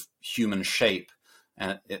 sort of human shape,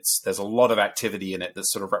 and there's a lot of activity in it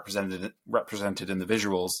that's sort of represented in the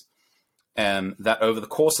visuals, and that over the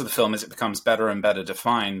course of the film, as it becomes better and better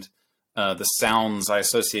defined, the sounds I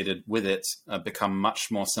associated with it become much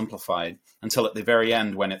more simplified until at the very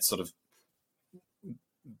end, when it's sort of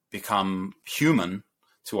become human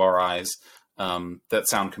to our eyes, that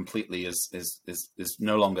sound completely is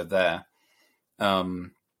no longer there.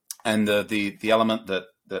 And the element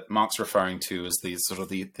that Mark's referring to is the sort of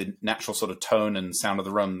the natural sort of tone and sound of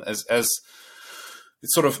the room, as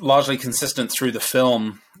it's sort of largely consistent through the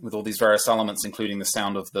film with all these various elements, including the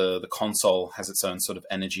sound of the console has its own sort of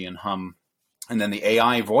energy and hum. And then the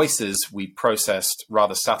AI voices we processed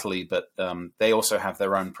rather subtly, but they also have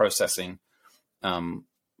their own processing,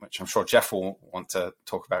 which I'm sure Jeff will want to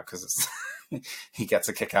talk about because he gets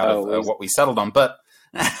a kick out of what we settled on. But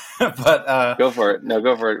go for it. No,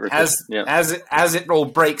 go for it, Richard. As it all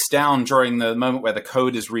breaks down during the moment where the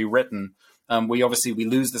code is rewritten, we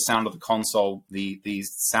lose the sound of the console. The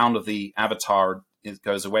sound of the avatar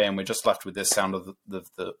goes away, and we're just left with this sound of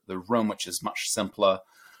the room, which is much simpler,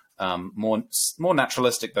 more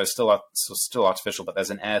naturalistic, though still artificial. But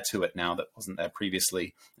there's an air to it now that wasn't there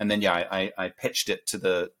previously. And then I pitched it to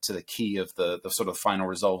the key of the sort of final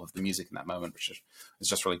resolve of the music in that moment, which is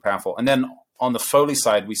just really powerful. And then on the Foley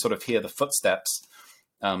side, we sort of hear the footsteps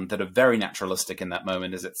that are very naturalistic in that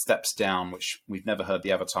moment as it steps down, which we've never heard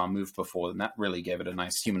the avatar move before, and that really gave it a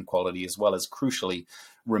nice human quality, as well as crucially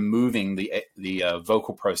removing the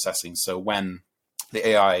vocal processing. So when the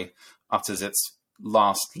AI utters its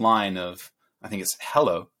last line of, I think it's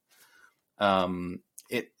hello,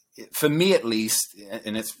 for me at least,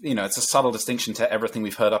 and it's it's a subtle distinction to everything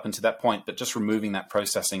we've heard up until that point, but just removing that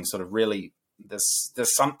processing sort of really,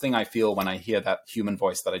 there's something I feel when I hear that human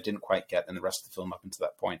voice that I didn't quite get in the rest of the film up until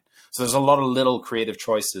that point. So there's a lot of little creative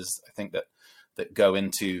choices, I think, that go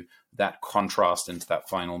into that contrast, into that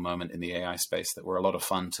final moment in the AI space, that were a lot of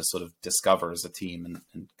fun to sort of discover as a team,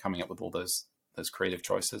 and coming up with all those creative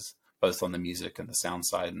choices, both on the music and the sound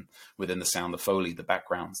side, and within the sound, the Foley, the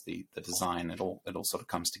backgrounds, the design, it all sort of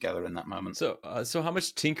comes together in that moment. So how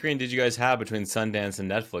much tinkering did you guys have between Sundance and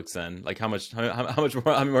Netflix then? Like how much more,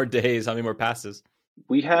 how many more days, how many more passes?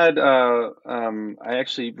 We had,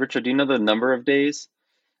 Richard, do you know the number of days?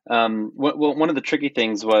 Well, one of the tricky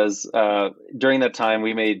things was during that time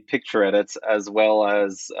we made picture edits, as well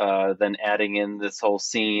as then adding in this whole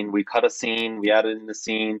scene. We cut a scene, we added in the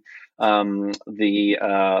scene.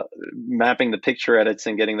 The mapping the picture edits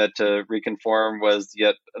and getting that to reconform was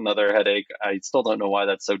yet another headache. I still don't know why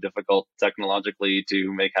that's so difficult technologically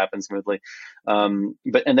to make happen smoothly. And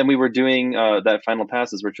then we were doing that final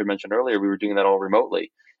pass, as Richard mentioned earlier, we were doing that all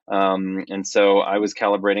remotely. And so I was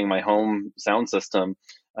calibrating my home sound system.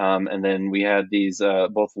 And then we had these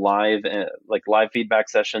both live feedback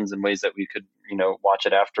sessions and ways that we could watch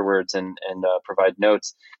it afterwards and provide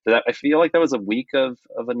notes. I feel like that was a week of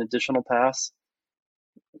an additional pass.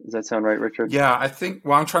 Does that sound right, Richard? Yeah, I think.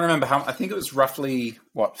 Well, I'm trying to remember how. I think it was roughly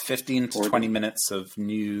 15 to 20 minutes of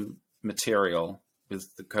new material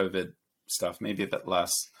with the COVID stuff, maybe a bit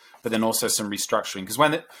less, but then also some restructuring, because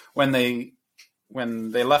when they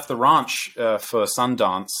left the ranch for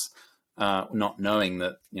Sundance. Not knowing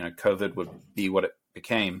that COVID would be what it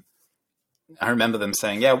became, I remember them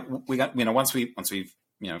saying, "Yeah, we got once we've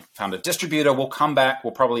found a distributor, we'll come back.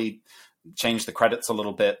 We'll probably change the credits a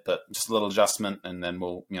little bit, but just a little adjustment, and then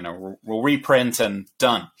we'll reprint and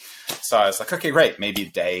done." So I was like, "Okay, great. Maybe a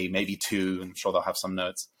day, maybe two. I'm sure they'll have some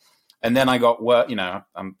notes." And then I got word.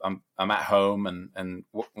 I'm at home and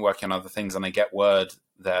working on other things, and I get word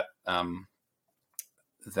that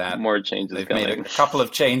more changes. They've made a couple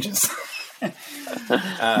of changes.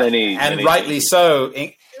 Many, rightly so,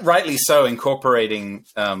 incorporating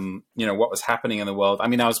what was happening in the world. I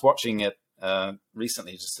mean, I was watching it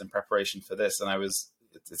recently just in preparation for this, and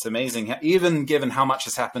it's amazing, even given how much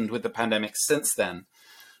has happened with the pandemic since then,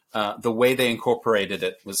 the way they incorporated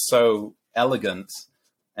it was so elegant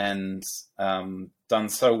and done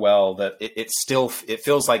so well that it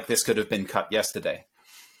feels like this could have been cut yesterday.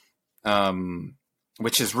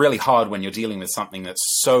 Which is really hard when you're dealing with something that's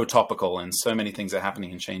so topical and so many things are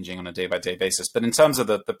happening and changing on a day-by-day basis. But in terms of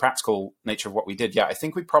the practical nature of what we did, I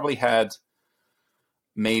think we probably had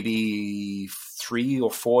maybe 3 or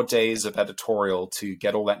 4 days of editorial to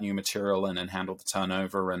get all that new material in and handle the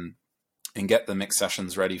turnover and get the mix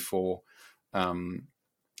sessions ready for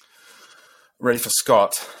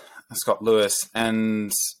Scott Lewis,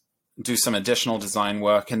 and do some additional design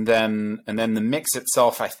work, and then the mix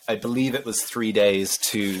itself, I believe it was 3 days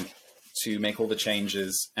to make all the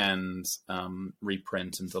changes and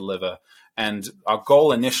reprint and deliver. And our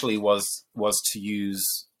goal initially was to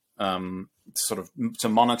use to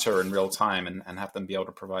monitor in real time and have them be able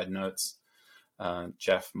to provide notes.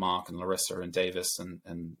 Jeff, Mark, and Larissa, and Davis,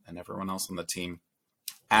 and everyone else on the team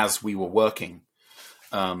as we were working.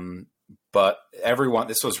 But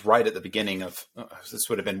this was right at the beginning of, this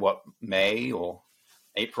would have been May or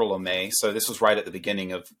April or May. So this was right at the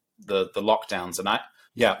beginning of the lockdowns. And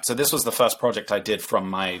so this was the first project I did from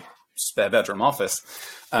my spare bedroom office.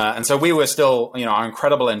 And so we were still, our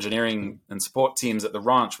incredible engineering and support teams at the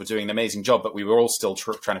ranch were doing an amazing job, but we were all still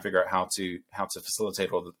trying to figure out how to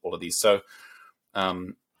facilitate all of these. So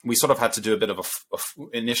we sort of had to do a bit of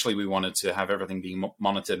initially we wanted to have everything being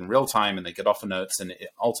monitored in real time and they could offer notes, and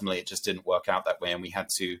ultimately it just didn't work out that way. And we had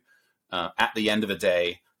to, at the end of a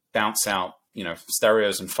day, bounce out,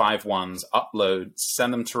 stereos and 5.1s, upload,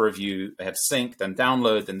 send them to review. They had to sync, then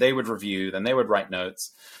download, then they would review, then they would write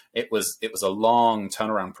notes. It was a long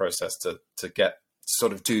turnaround process to get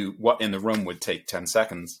sort of do what in the room would take 10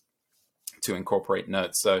 seconds to incorporate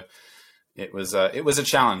notes. So it was a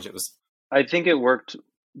challenge. I think it worked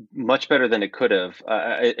much better than it could have.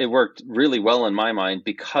 It worked really well in my mind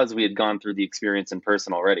because we had gone through the experience in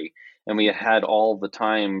person already, and we had all the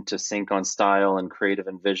time to sync on style and creative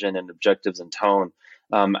and vision and objectives and tone.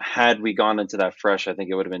 Had we gone into that fresh, I think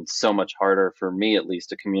it would have been so much harder for me, at least,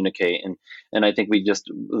 to communicate. And I think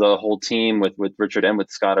the whole team with Richard and with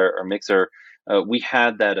Scott, our mixer, we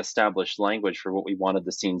had that established language for what we wanted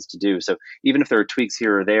the scenes to do. So even if there are tweaks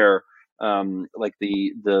here or there, like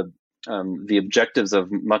the objectives of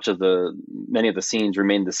many of the scenes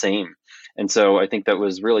remained the same. And so I think that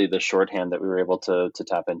was really the shorthand that we were able to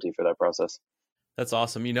tap into for that process. That's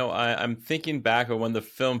awesome. I'm thinking back on when the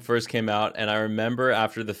film first came out, and I remember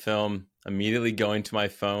after the film immediately going to my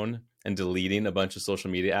phone and deleting a bunch of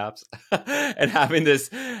social media apps and having this,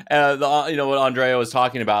 what Andrea was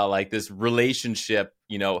talking about, like this relationship.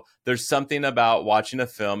 There's something about watching a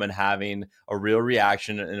film and having a real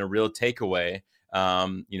reaction and a real takeaway,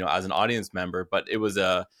 as an audience member. But it was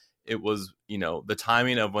the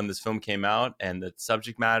timing of when this film came out and the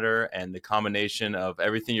subject matter and the combination of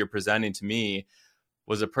everything you're presenting to me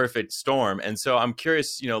was a perfect storm. And so I'm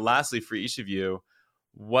curious, lastly, for each of you,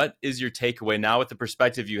 what is your takeaway now with the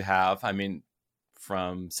perspective you have? I mean,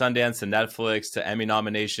 from Sundance to Netflix to Emmy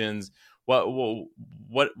nominations,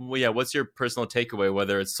 what's your personal takeaway,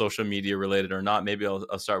 whether it's social media related or not? Maybe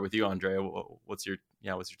I'll start with you, Andrea. What's your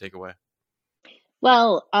takeaway?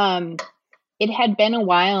 Well, it had been a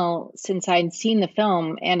while since I'd seen the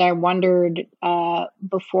film, and I wondered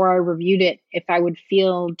before I reviewed it if I would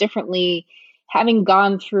feel differently, having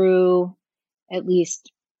gone through at least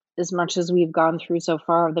as much as we've gone through so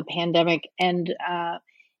far of the pandemic, and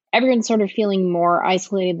everyone's sort of feeling more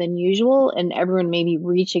isolated than usual, and everyone maybe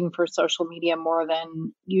reaching for social media more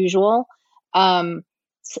than usual. So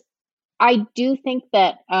I do think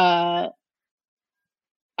that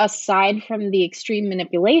aside from the extreme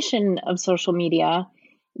manipulation of social media,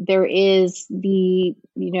 there is the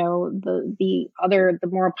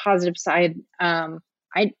more positive side.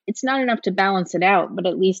 It's not enough to balance it out, but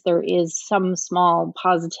at least there is some small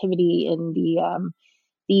positivity in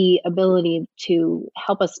the ability to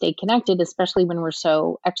help us stay connected, especially when we're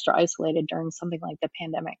so extra isolated during something like the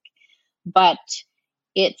pandemic. But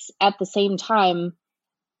it's at the same time,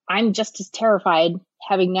 I'm just as terrified,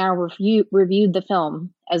 having now reviewed the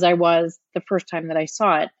film as I was the first time that I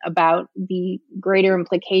saw it, about the greater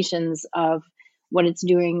implications of what it's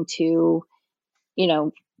doing to,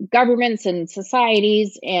 governments and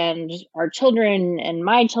societies and our children and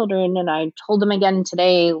my children. And I told them again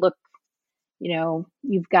today, look, I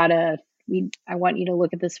want you to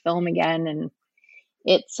look at this film again. And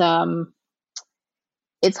it's hard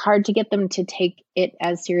to get them to take it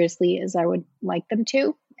as seriously as I would like them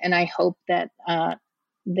to. And I hope that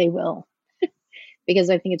they will, because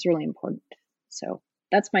I think it's really important. So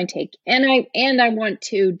that's my take. And I want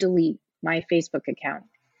to delete my Facebook account.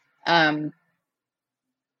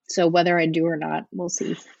 So whether I do or not, we'll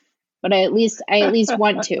see. But I at least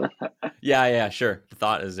want to. Yeah, sure. The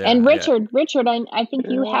thought is there. And Richard, I think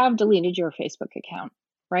you have deleted your Facebook account,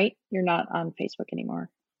 right? You're not on Facebook anymore.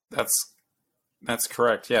 That's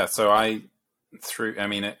correct. Yeah. So it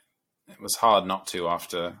was hard not to,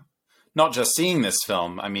 after not just seeing this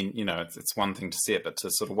film. I mean, it's one thing to see it, but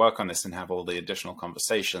to sort of work on this and have all the additional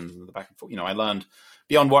conversations and the back and forth. I learned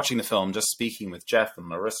beyond watching the film, just speaking with Jeff and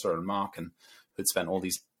Larissa and Mark, and who'd spent all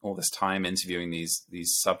this time interviewing these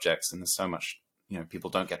subjects, and there's so much people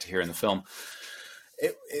don't get to hear in the film.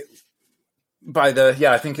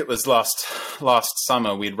 I think it was last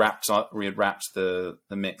summer we had wrapped the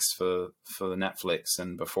mix for Netflix,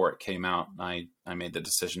 and before it came out, I made the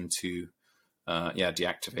decision to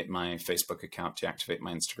deactivate my Facebook account, deactivate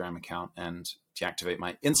my Instagram account, and deactivate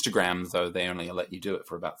my Instagram, though they only let you do it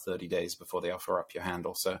for about 30 days before they offer up your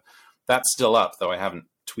handle. So that's still up, though I haven't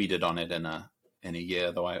tweeted on it in a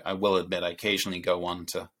year, though I will admit I occasionally go on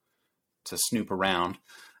to snoop around.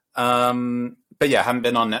 But yeah, I haven't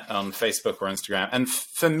been on Facebook or Instagram. And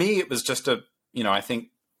for me, it was just I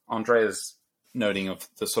think Andrea's noting of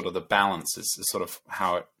the sort of the balance is sort of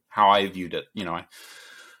how I viewed it.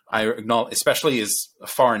 I acknowledge, especially as a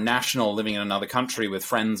foreign national living in another country with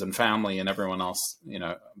friends and family and everyone else,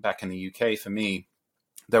 back in the UK, for me,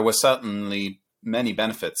 there were certainly many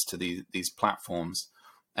benefits to these platforms.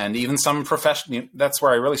 And even some professional, that's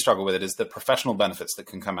where I really struggle with it, is the professional benefits that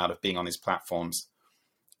can come out of being on these platforms.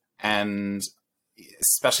 And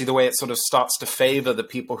especially the way it sort of starts to favor the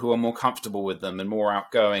people who are more comfortable with them and more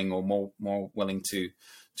outgoing, or more willing to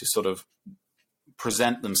sort of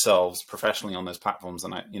present themselves professionally on those platforms.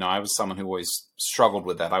 And I was someone who always struggled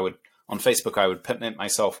with that. On Facebook, I would put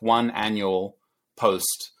myself one annual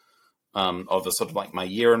post of a sort of like my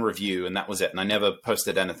year in review, and that was it. And I never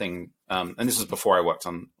posted anything. And this was before I worked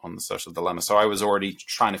on The Social Dilemma. So I was already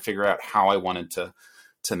trying to figure out how I wanted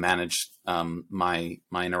to manage my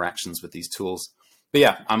interactions with these tools. But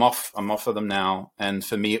yeah, I'm off of them now. And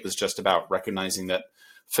for me, it was just about recognizing that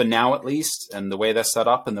for now, at least, and the way they're set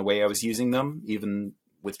up and the way I was using them, even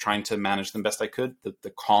with trying to manage them best I could,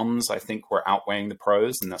 the cons, I think, were outweighing the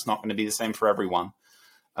pros, and that's not going to be the same for everyone.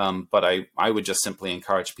 But I would just simply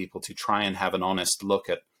encourage people to try and have an honest look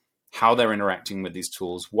at how they're interacting with these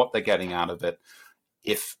tools, what they're getting out of it.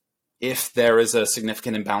 If there is a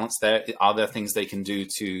significant imbalance there, are there things they can do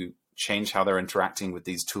to change how they're interacting with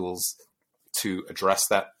these tools to address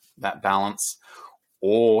that balance,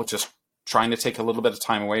 or just trying to take a little bit of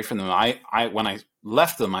time away from them? I when I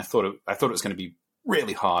left them, I thought it was going to be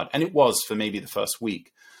really hard, and it was for maybe the first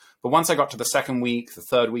week. But once I got to the second week, the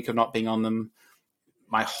third week of not being on them,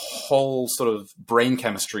 my whole sort of brain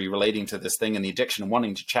chemistry relating to this thing and the addiction and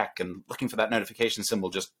wanting to check and looking for that notification symbol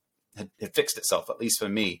just had fixed itself, at least for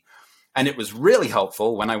me. And it was really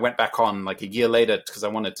helpful when I went back on like a year later, because I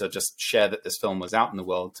wanted to just share that this film was out in the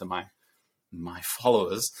world to my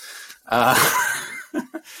followers.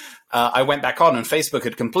 I went back on, and Facebook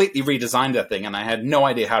had completely redesigned that thing, and I had no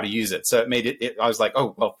idea how to use it. So it made it I was like,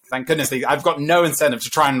 oh, well, thank goodness. I've got no incentive to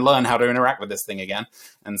try and learn how to interact with this thing again.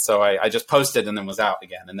 And so I just posted and then was out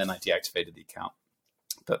again. And then I deactivated the account.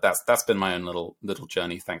 But that's been my own little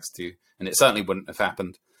journey, thanks to, and it certainly wouldn't have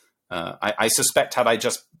happened. I suspect had I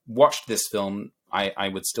just watched this film, I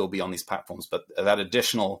would still be on these platforms. But that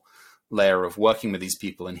additional layer of working with these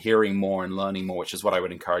people and hearing more and learning more, which is what I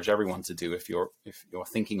would encourage everyone to do if you're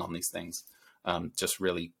thinking on these things, just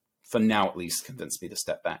really, for now at least, convinced me to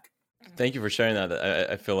step back. Thank you for sharing that.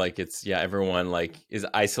 I feel like it's, everyone like is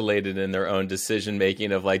isolated in their own decision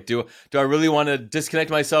making of like, do I really want to disconnect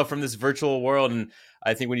myself from this virtual world? And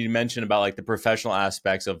I think when you mentioned about like the professional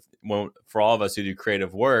aspects of, for all of us who do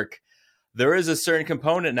creative work, there is a certain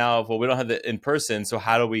component now of, well, we don't have the in person, so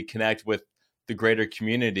how do we connect with the greater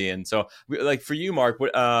community? And so, like for you, Mark,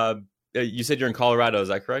 what you said you're in Colorado, is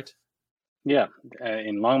that correct? Yeah,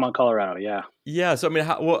 in Longmont, Colorado. Yeah. So I mean,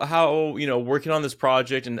 how working on this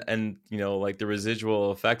project and like the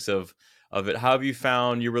residual effects of it, how have you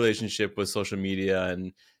found your relationship with social media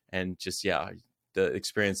and just the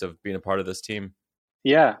experience of being a part of this team?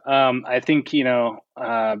 Yeah, I think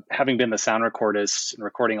having been the sound recordist and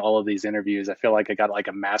recording all of these interviews, I feel like I got like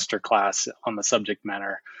a master class on the subject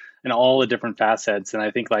matter and all the different facets. And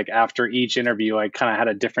I think like after each interview, I kind of had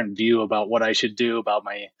a different view about what I should do about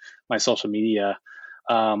my social media.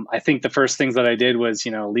 I think the first things that I did was,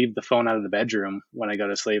 leave the phone out of the bedroom when I go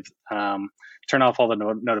to sleep, turn off all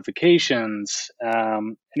the notifications.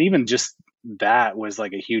 And even just that was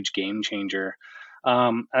like a huge game changer.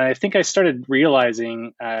 And I think I started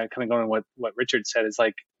realizing, kind of going what Richard said, is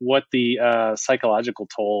like what the psychological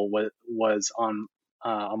toll was on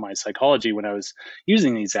my psychology when I was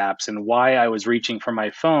using these apps, and why I was reaching for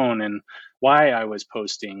my phone and why I was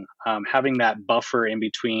posting. Having that buffer in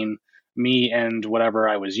between me and whatever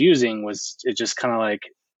I was using it just kind of like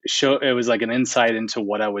it was like an insight into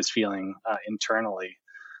what I was feeling internally.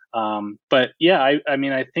 But yeah, I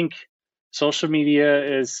mean, I think social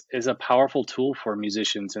media is a powerful tool for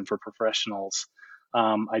musicians and for professionals.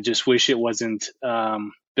 I just wish it wasn't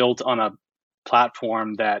built on a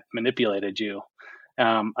platform that manipulated you.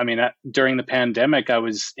 I mean, during the pandemic, I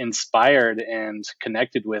was inspired and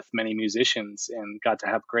connected with many musicians and got to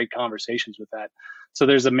have great conversations with that. So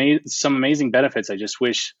there's some amazing benefits. I just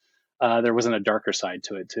wish there wasn't a darker side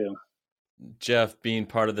to it too. Jeff, being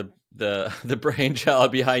part of the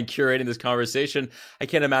brainchild behind curating this conversation, I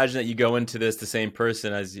can't imagine that you go into this the same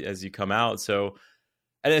person as you come out. So,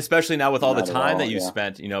 and especially now with all the time that you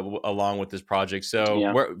spent, along with this project. So,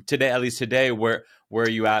 where are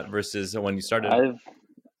you at versus when you started?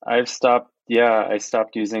 I've stopped. Yeah, I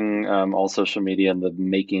stopped using all social media in the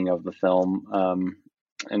making of the film.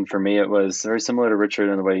 And for me, it was very similar to Richard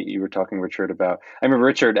in the way you were talking, Richard, about. I remember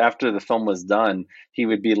Richard, after the film was done, he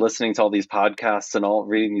would be listening to all these podcasts and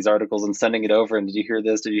reading these articles and sending it over. And did you hear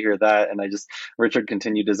this? Did you hear that? And Richard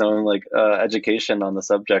continued his own education on the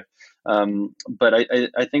subject. But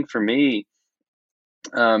I think for me,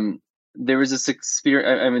 there was this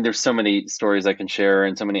experience. I mean, there's so many stories I can share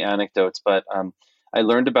and so many anecdotes, but I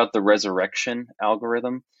learned about the resurrection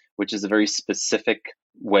algorithm, which is a very specific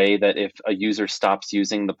way that if a user stops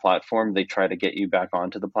using the platform, they try to get you back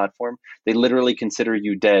onto the platform. They literally consider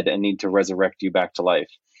you dead and need to resurrect you back to life.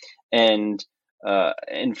 And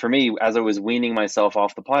for me, as I was weaning myself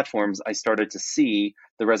off the platforms, I started to see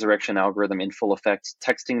the resurrection algorithm in full effect,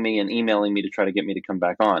 texting me and emailing me to try to get me to come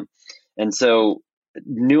back on. And so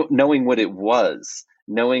knowing what it was,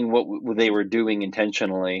 knowing what they were doing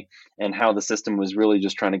intentionally and how the system was really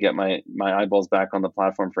just trying to get my eyeballs back on the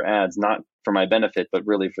platform for ads, not for my benefit, but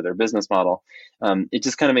really for their business model. It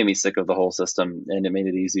just kind of made me sick of the whole system, and it made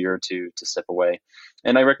it easier to step away.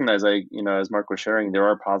 And I recognize, as Mark was sharing, there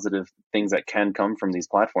are positive things that can come from these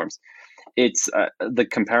platforms. It's the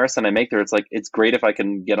comparison I make there. It's like, it's great if I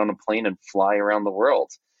can get on a plane and fly around the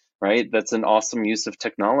world, right? That's an awesome use of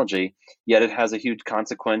technology, yet it has a huge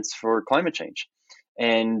consequence for climate change.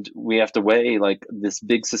 And we have to weigh like this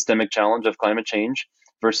big systemic challenge of climate change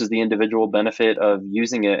versus the individual benefit of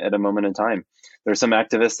using it at a moment in time. There's some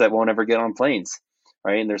activists that won't ever get on planes,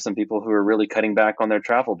 right? And there's some people who are really cutting back on their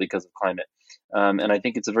travel because of climate. And I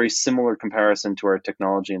think it's a very similar comparison to our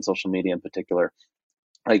technology and social media in particular.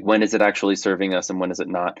 Like, when is it actually serving us and when is it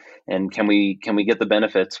not? And can we get the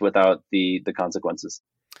benefits without the consequences?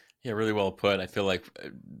 Yeah, really well put. I feel like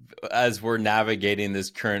as we're navigating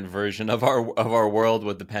this current version of our world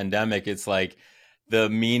with the pandemic, it's like the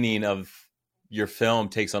meaning of your film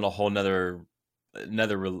takes on a whole another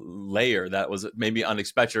layer that was maybe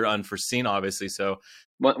unexpected or unforeseen, obviously. So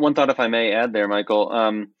one thought, if I may add there, Michael,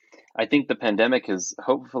 I think the pandemic has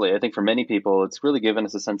hopefully, I think for many people, it's really given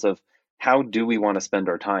us a sense of how do we want to spend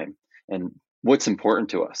our time and what's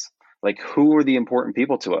important to us. Like, who are the important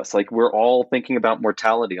people to us? Like, we're all thinking about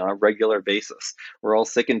mortality on a regular basis. We're all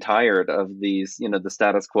sick and tired of these, the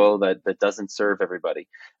status quo that doesn't serve everybody.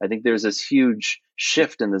 I think there's this huge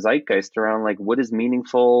shift in the zeitgeist around like, what is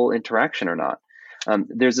meaningful interaction or not?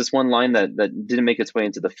 There's this one line that didn't make its way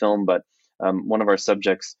into the film, but one of our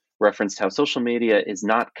subjects referenced how social media is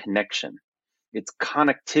not connection. It's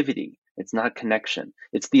connectivity. It's not connection.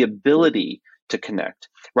 It's the ability to connect.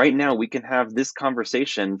 Right now, we can have this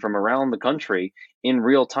conversation from around the country in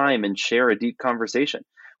real time and share a deep conversation.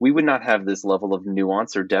 We would not have this level of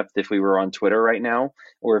nuance or depth if we were on Twitter right now,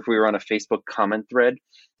 or if we were on a Facebook comment thread,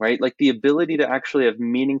 right? Like, the ability to actually have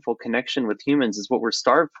meaningful connection with humans is what we're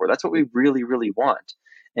starved for. That's what we really, really want.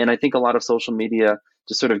 And I think a lot of social media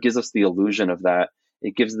just sort of gives us the illusion of that.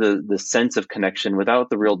 It gives the sense of connection without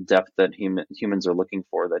the real depth that humans are looking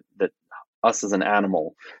for, that us as an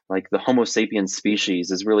animal, like the Homo sapiens species,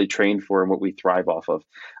 is really trained for and what we thrive off of.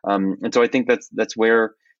 And so I think that's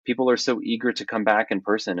where people are so eager to come back in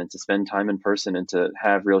person and to spend time in person and to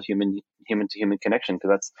have real human to human connection,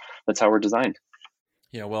 because that's how we're designed.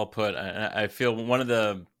 Yeah, well put. I feel one of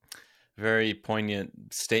the very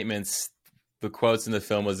poignant statements, the quotes in the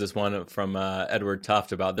film, was this one from Edward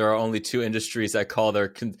Tufte about there are only two industries that call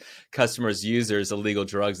their customers users: illegal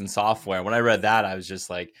drugs and software. When I read that, I was just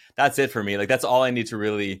like, that's it for me. Like, that's all I need to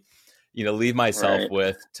really, leave myself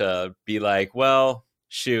with, to be like, well,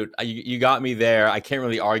 shoot, you got me there. I can't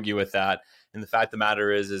really argue with that. And the fact of the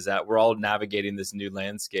matter is that we're all navigating this new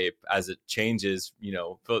landscape as it changes,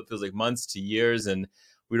 it feels like months to years, and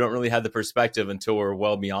we don't really have the perspective until we're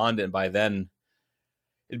well beyond it. And by then,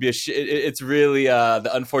 it'd be it's really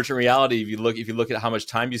the unfortunate reality. If you look at how much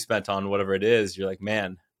time you spent on whatever it is, you're like,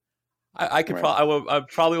 man, I could I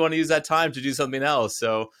probably want to use that time to do something else.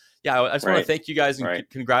 So yeah, I just want to thank you guys and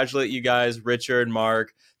congratulate you guys, Richard,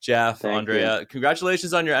 Mark, Jeff, thank Andrea. You.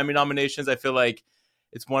 Congratulations on your Emmy nominations. I feel like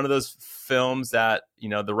it's one of those films that,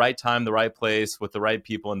 the right time, the right place, with the right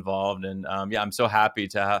people involved. And I'm so happy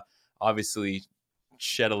to obviously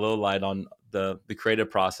shed a little light on the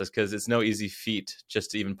creative process, because it's no easy feat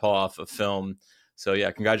just to even pull off a film. So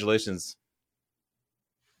yeah, congratulations.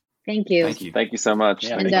 Thank you. Thank you so much.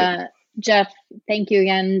 Yeah, and Jeff, thank you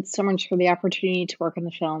again so much for the opportunity to work on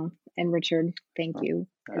the film. And Richard, thank you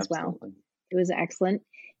as well. It was excellent.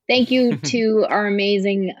 Thank you to our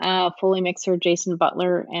amazing Foley mixer, Jason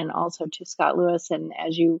Butler, and also to Scott Lewis. And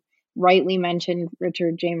as you rightly mentioned,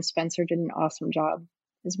 Richard, James Spencer did an awesome job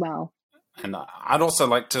as well. And I'd also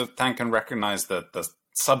like to thank and recognize the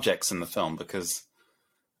subjects in the film, because,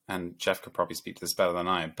 and Jeff could probably speak to this better than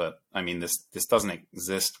I, but I mean, this doesn't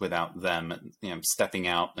exist without them, stepping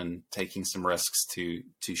out and taking some risks to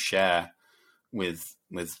share with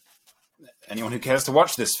anyone who cares to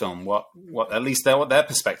watch this film what at least what their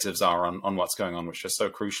perspectives are on what's going on, which are so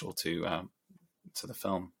crucial to the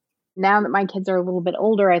film. Now that my kids are a little bit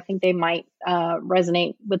older, I think they might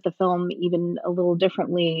resonate with the film even a little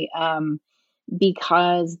differently,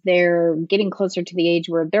 because they're getting closer to the age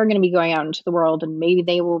where they're going to be going out into the world, and maybe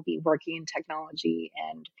they will be working in technology.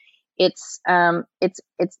 And it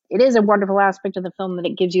is a wonderful aspect of the film that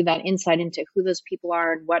it gives you that insight into who those people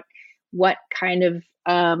are and what kind of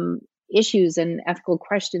issues and ethical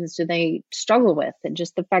questions do they struggle with, and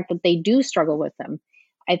just the fact that they do struggle with them,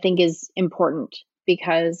 I think, is important,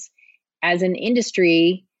 because as an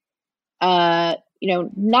industry, not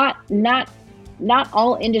not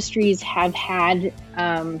all industries have had.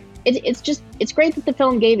 It's great that the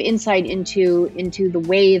film gave insight into the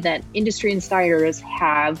way that industry insiders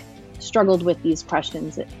have struggled with these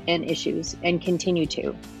questions and issues and continue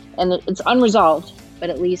to. And it's unresolved, but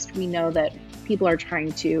at least we know that people are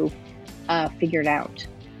trying to figure it out.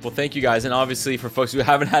 Well, thank you guys. And obviously for folks who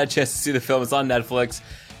haven't had a chance to see the film, it's on Netflix.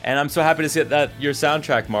 And I'm so happy to see that your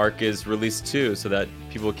soundtrack, Mark, is released too, so that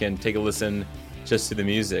people can take a listen just to the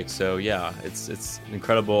music. So yeah, it's an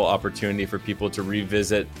incredible opportunity for people to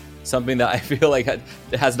revisit something that I feel like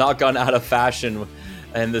has not gone out of fashion.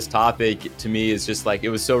 And this topic to me is just like, it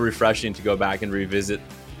was so refreshing to go back and revisit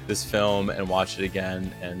this film and watch it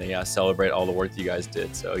again and celebrate all the work that you guys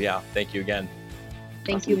did. So yeah, thank you again.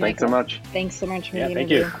 Thank you, Michael. Thanks so much. Thanks so much for the thank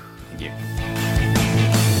interview. you. Thank you.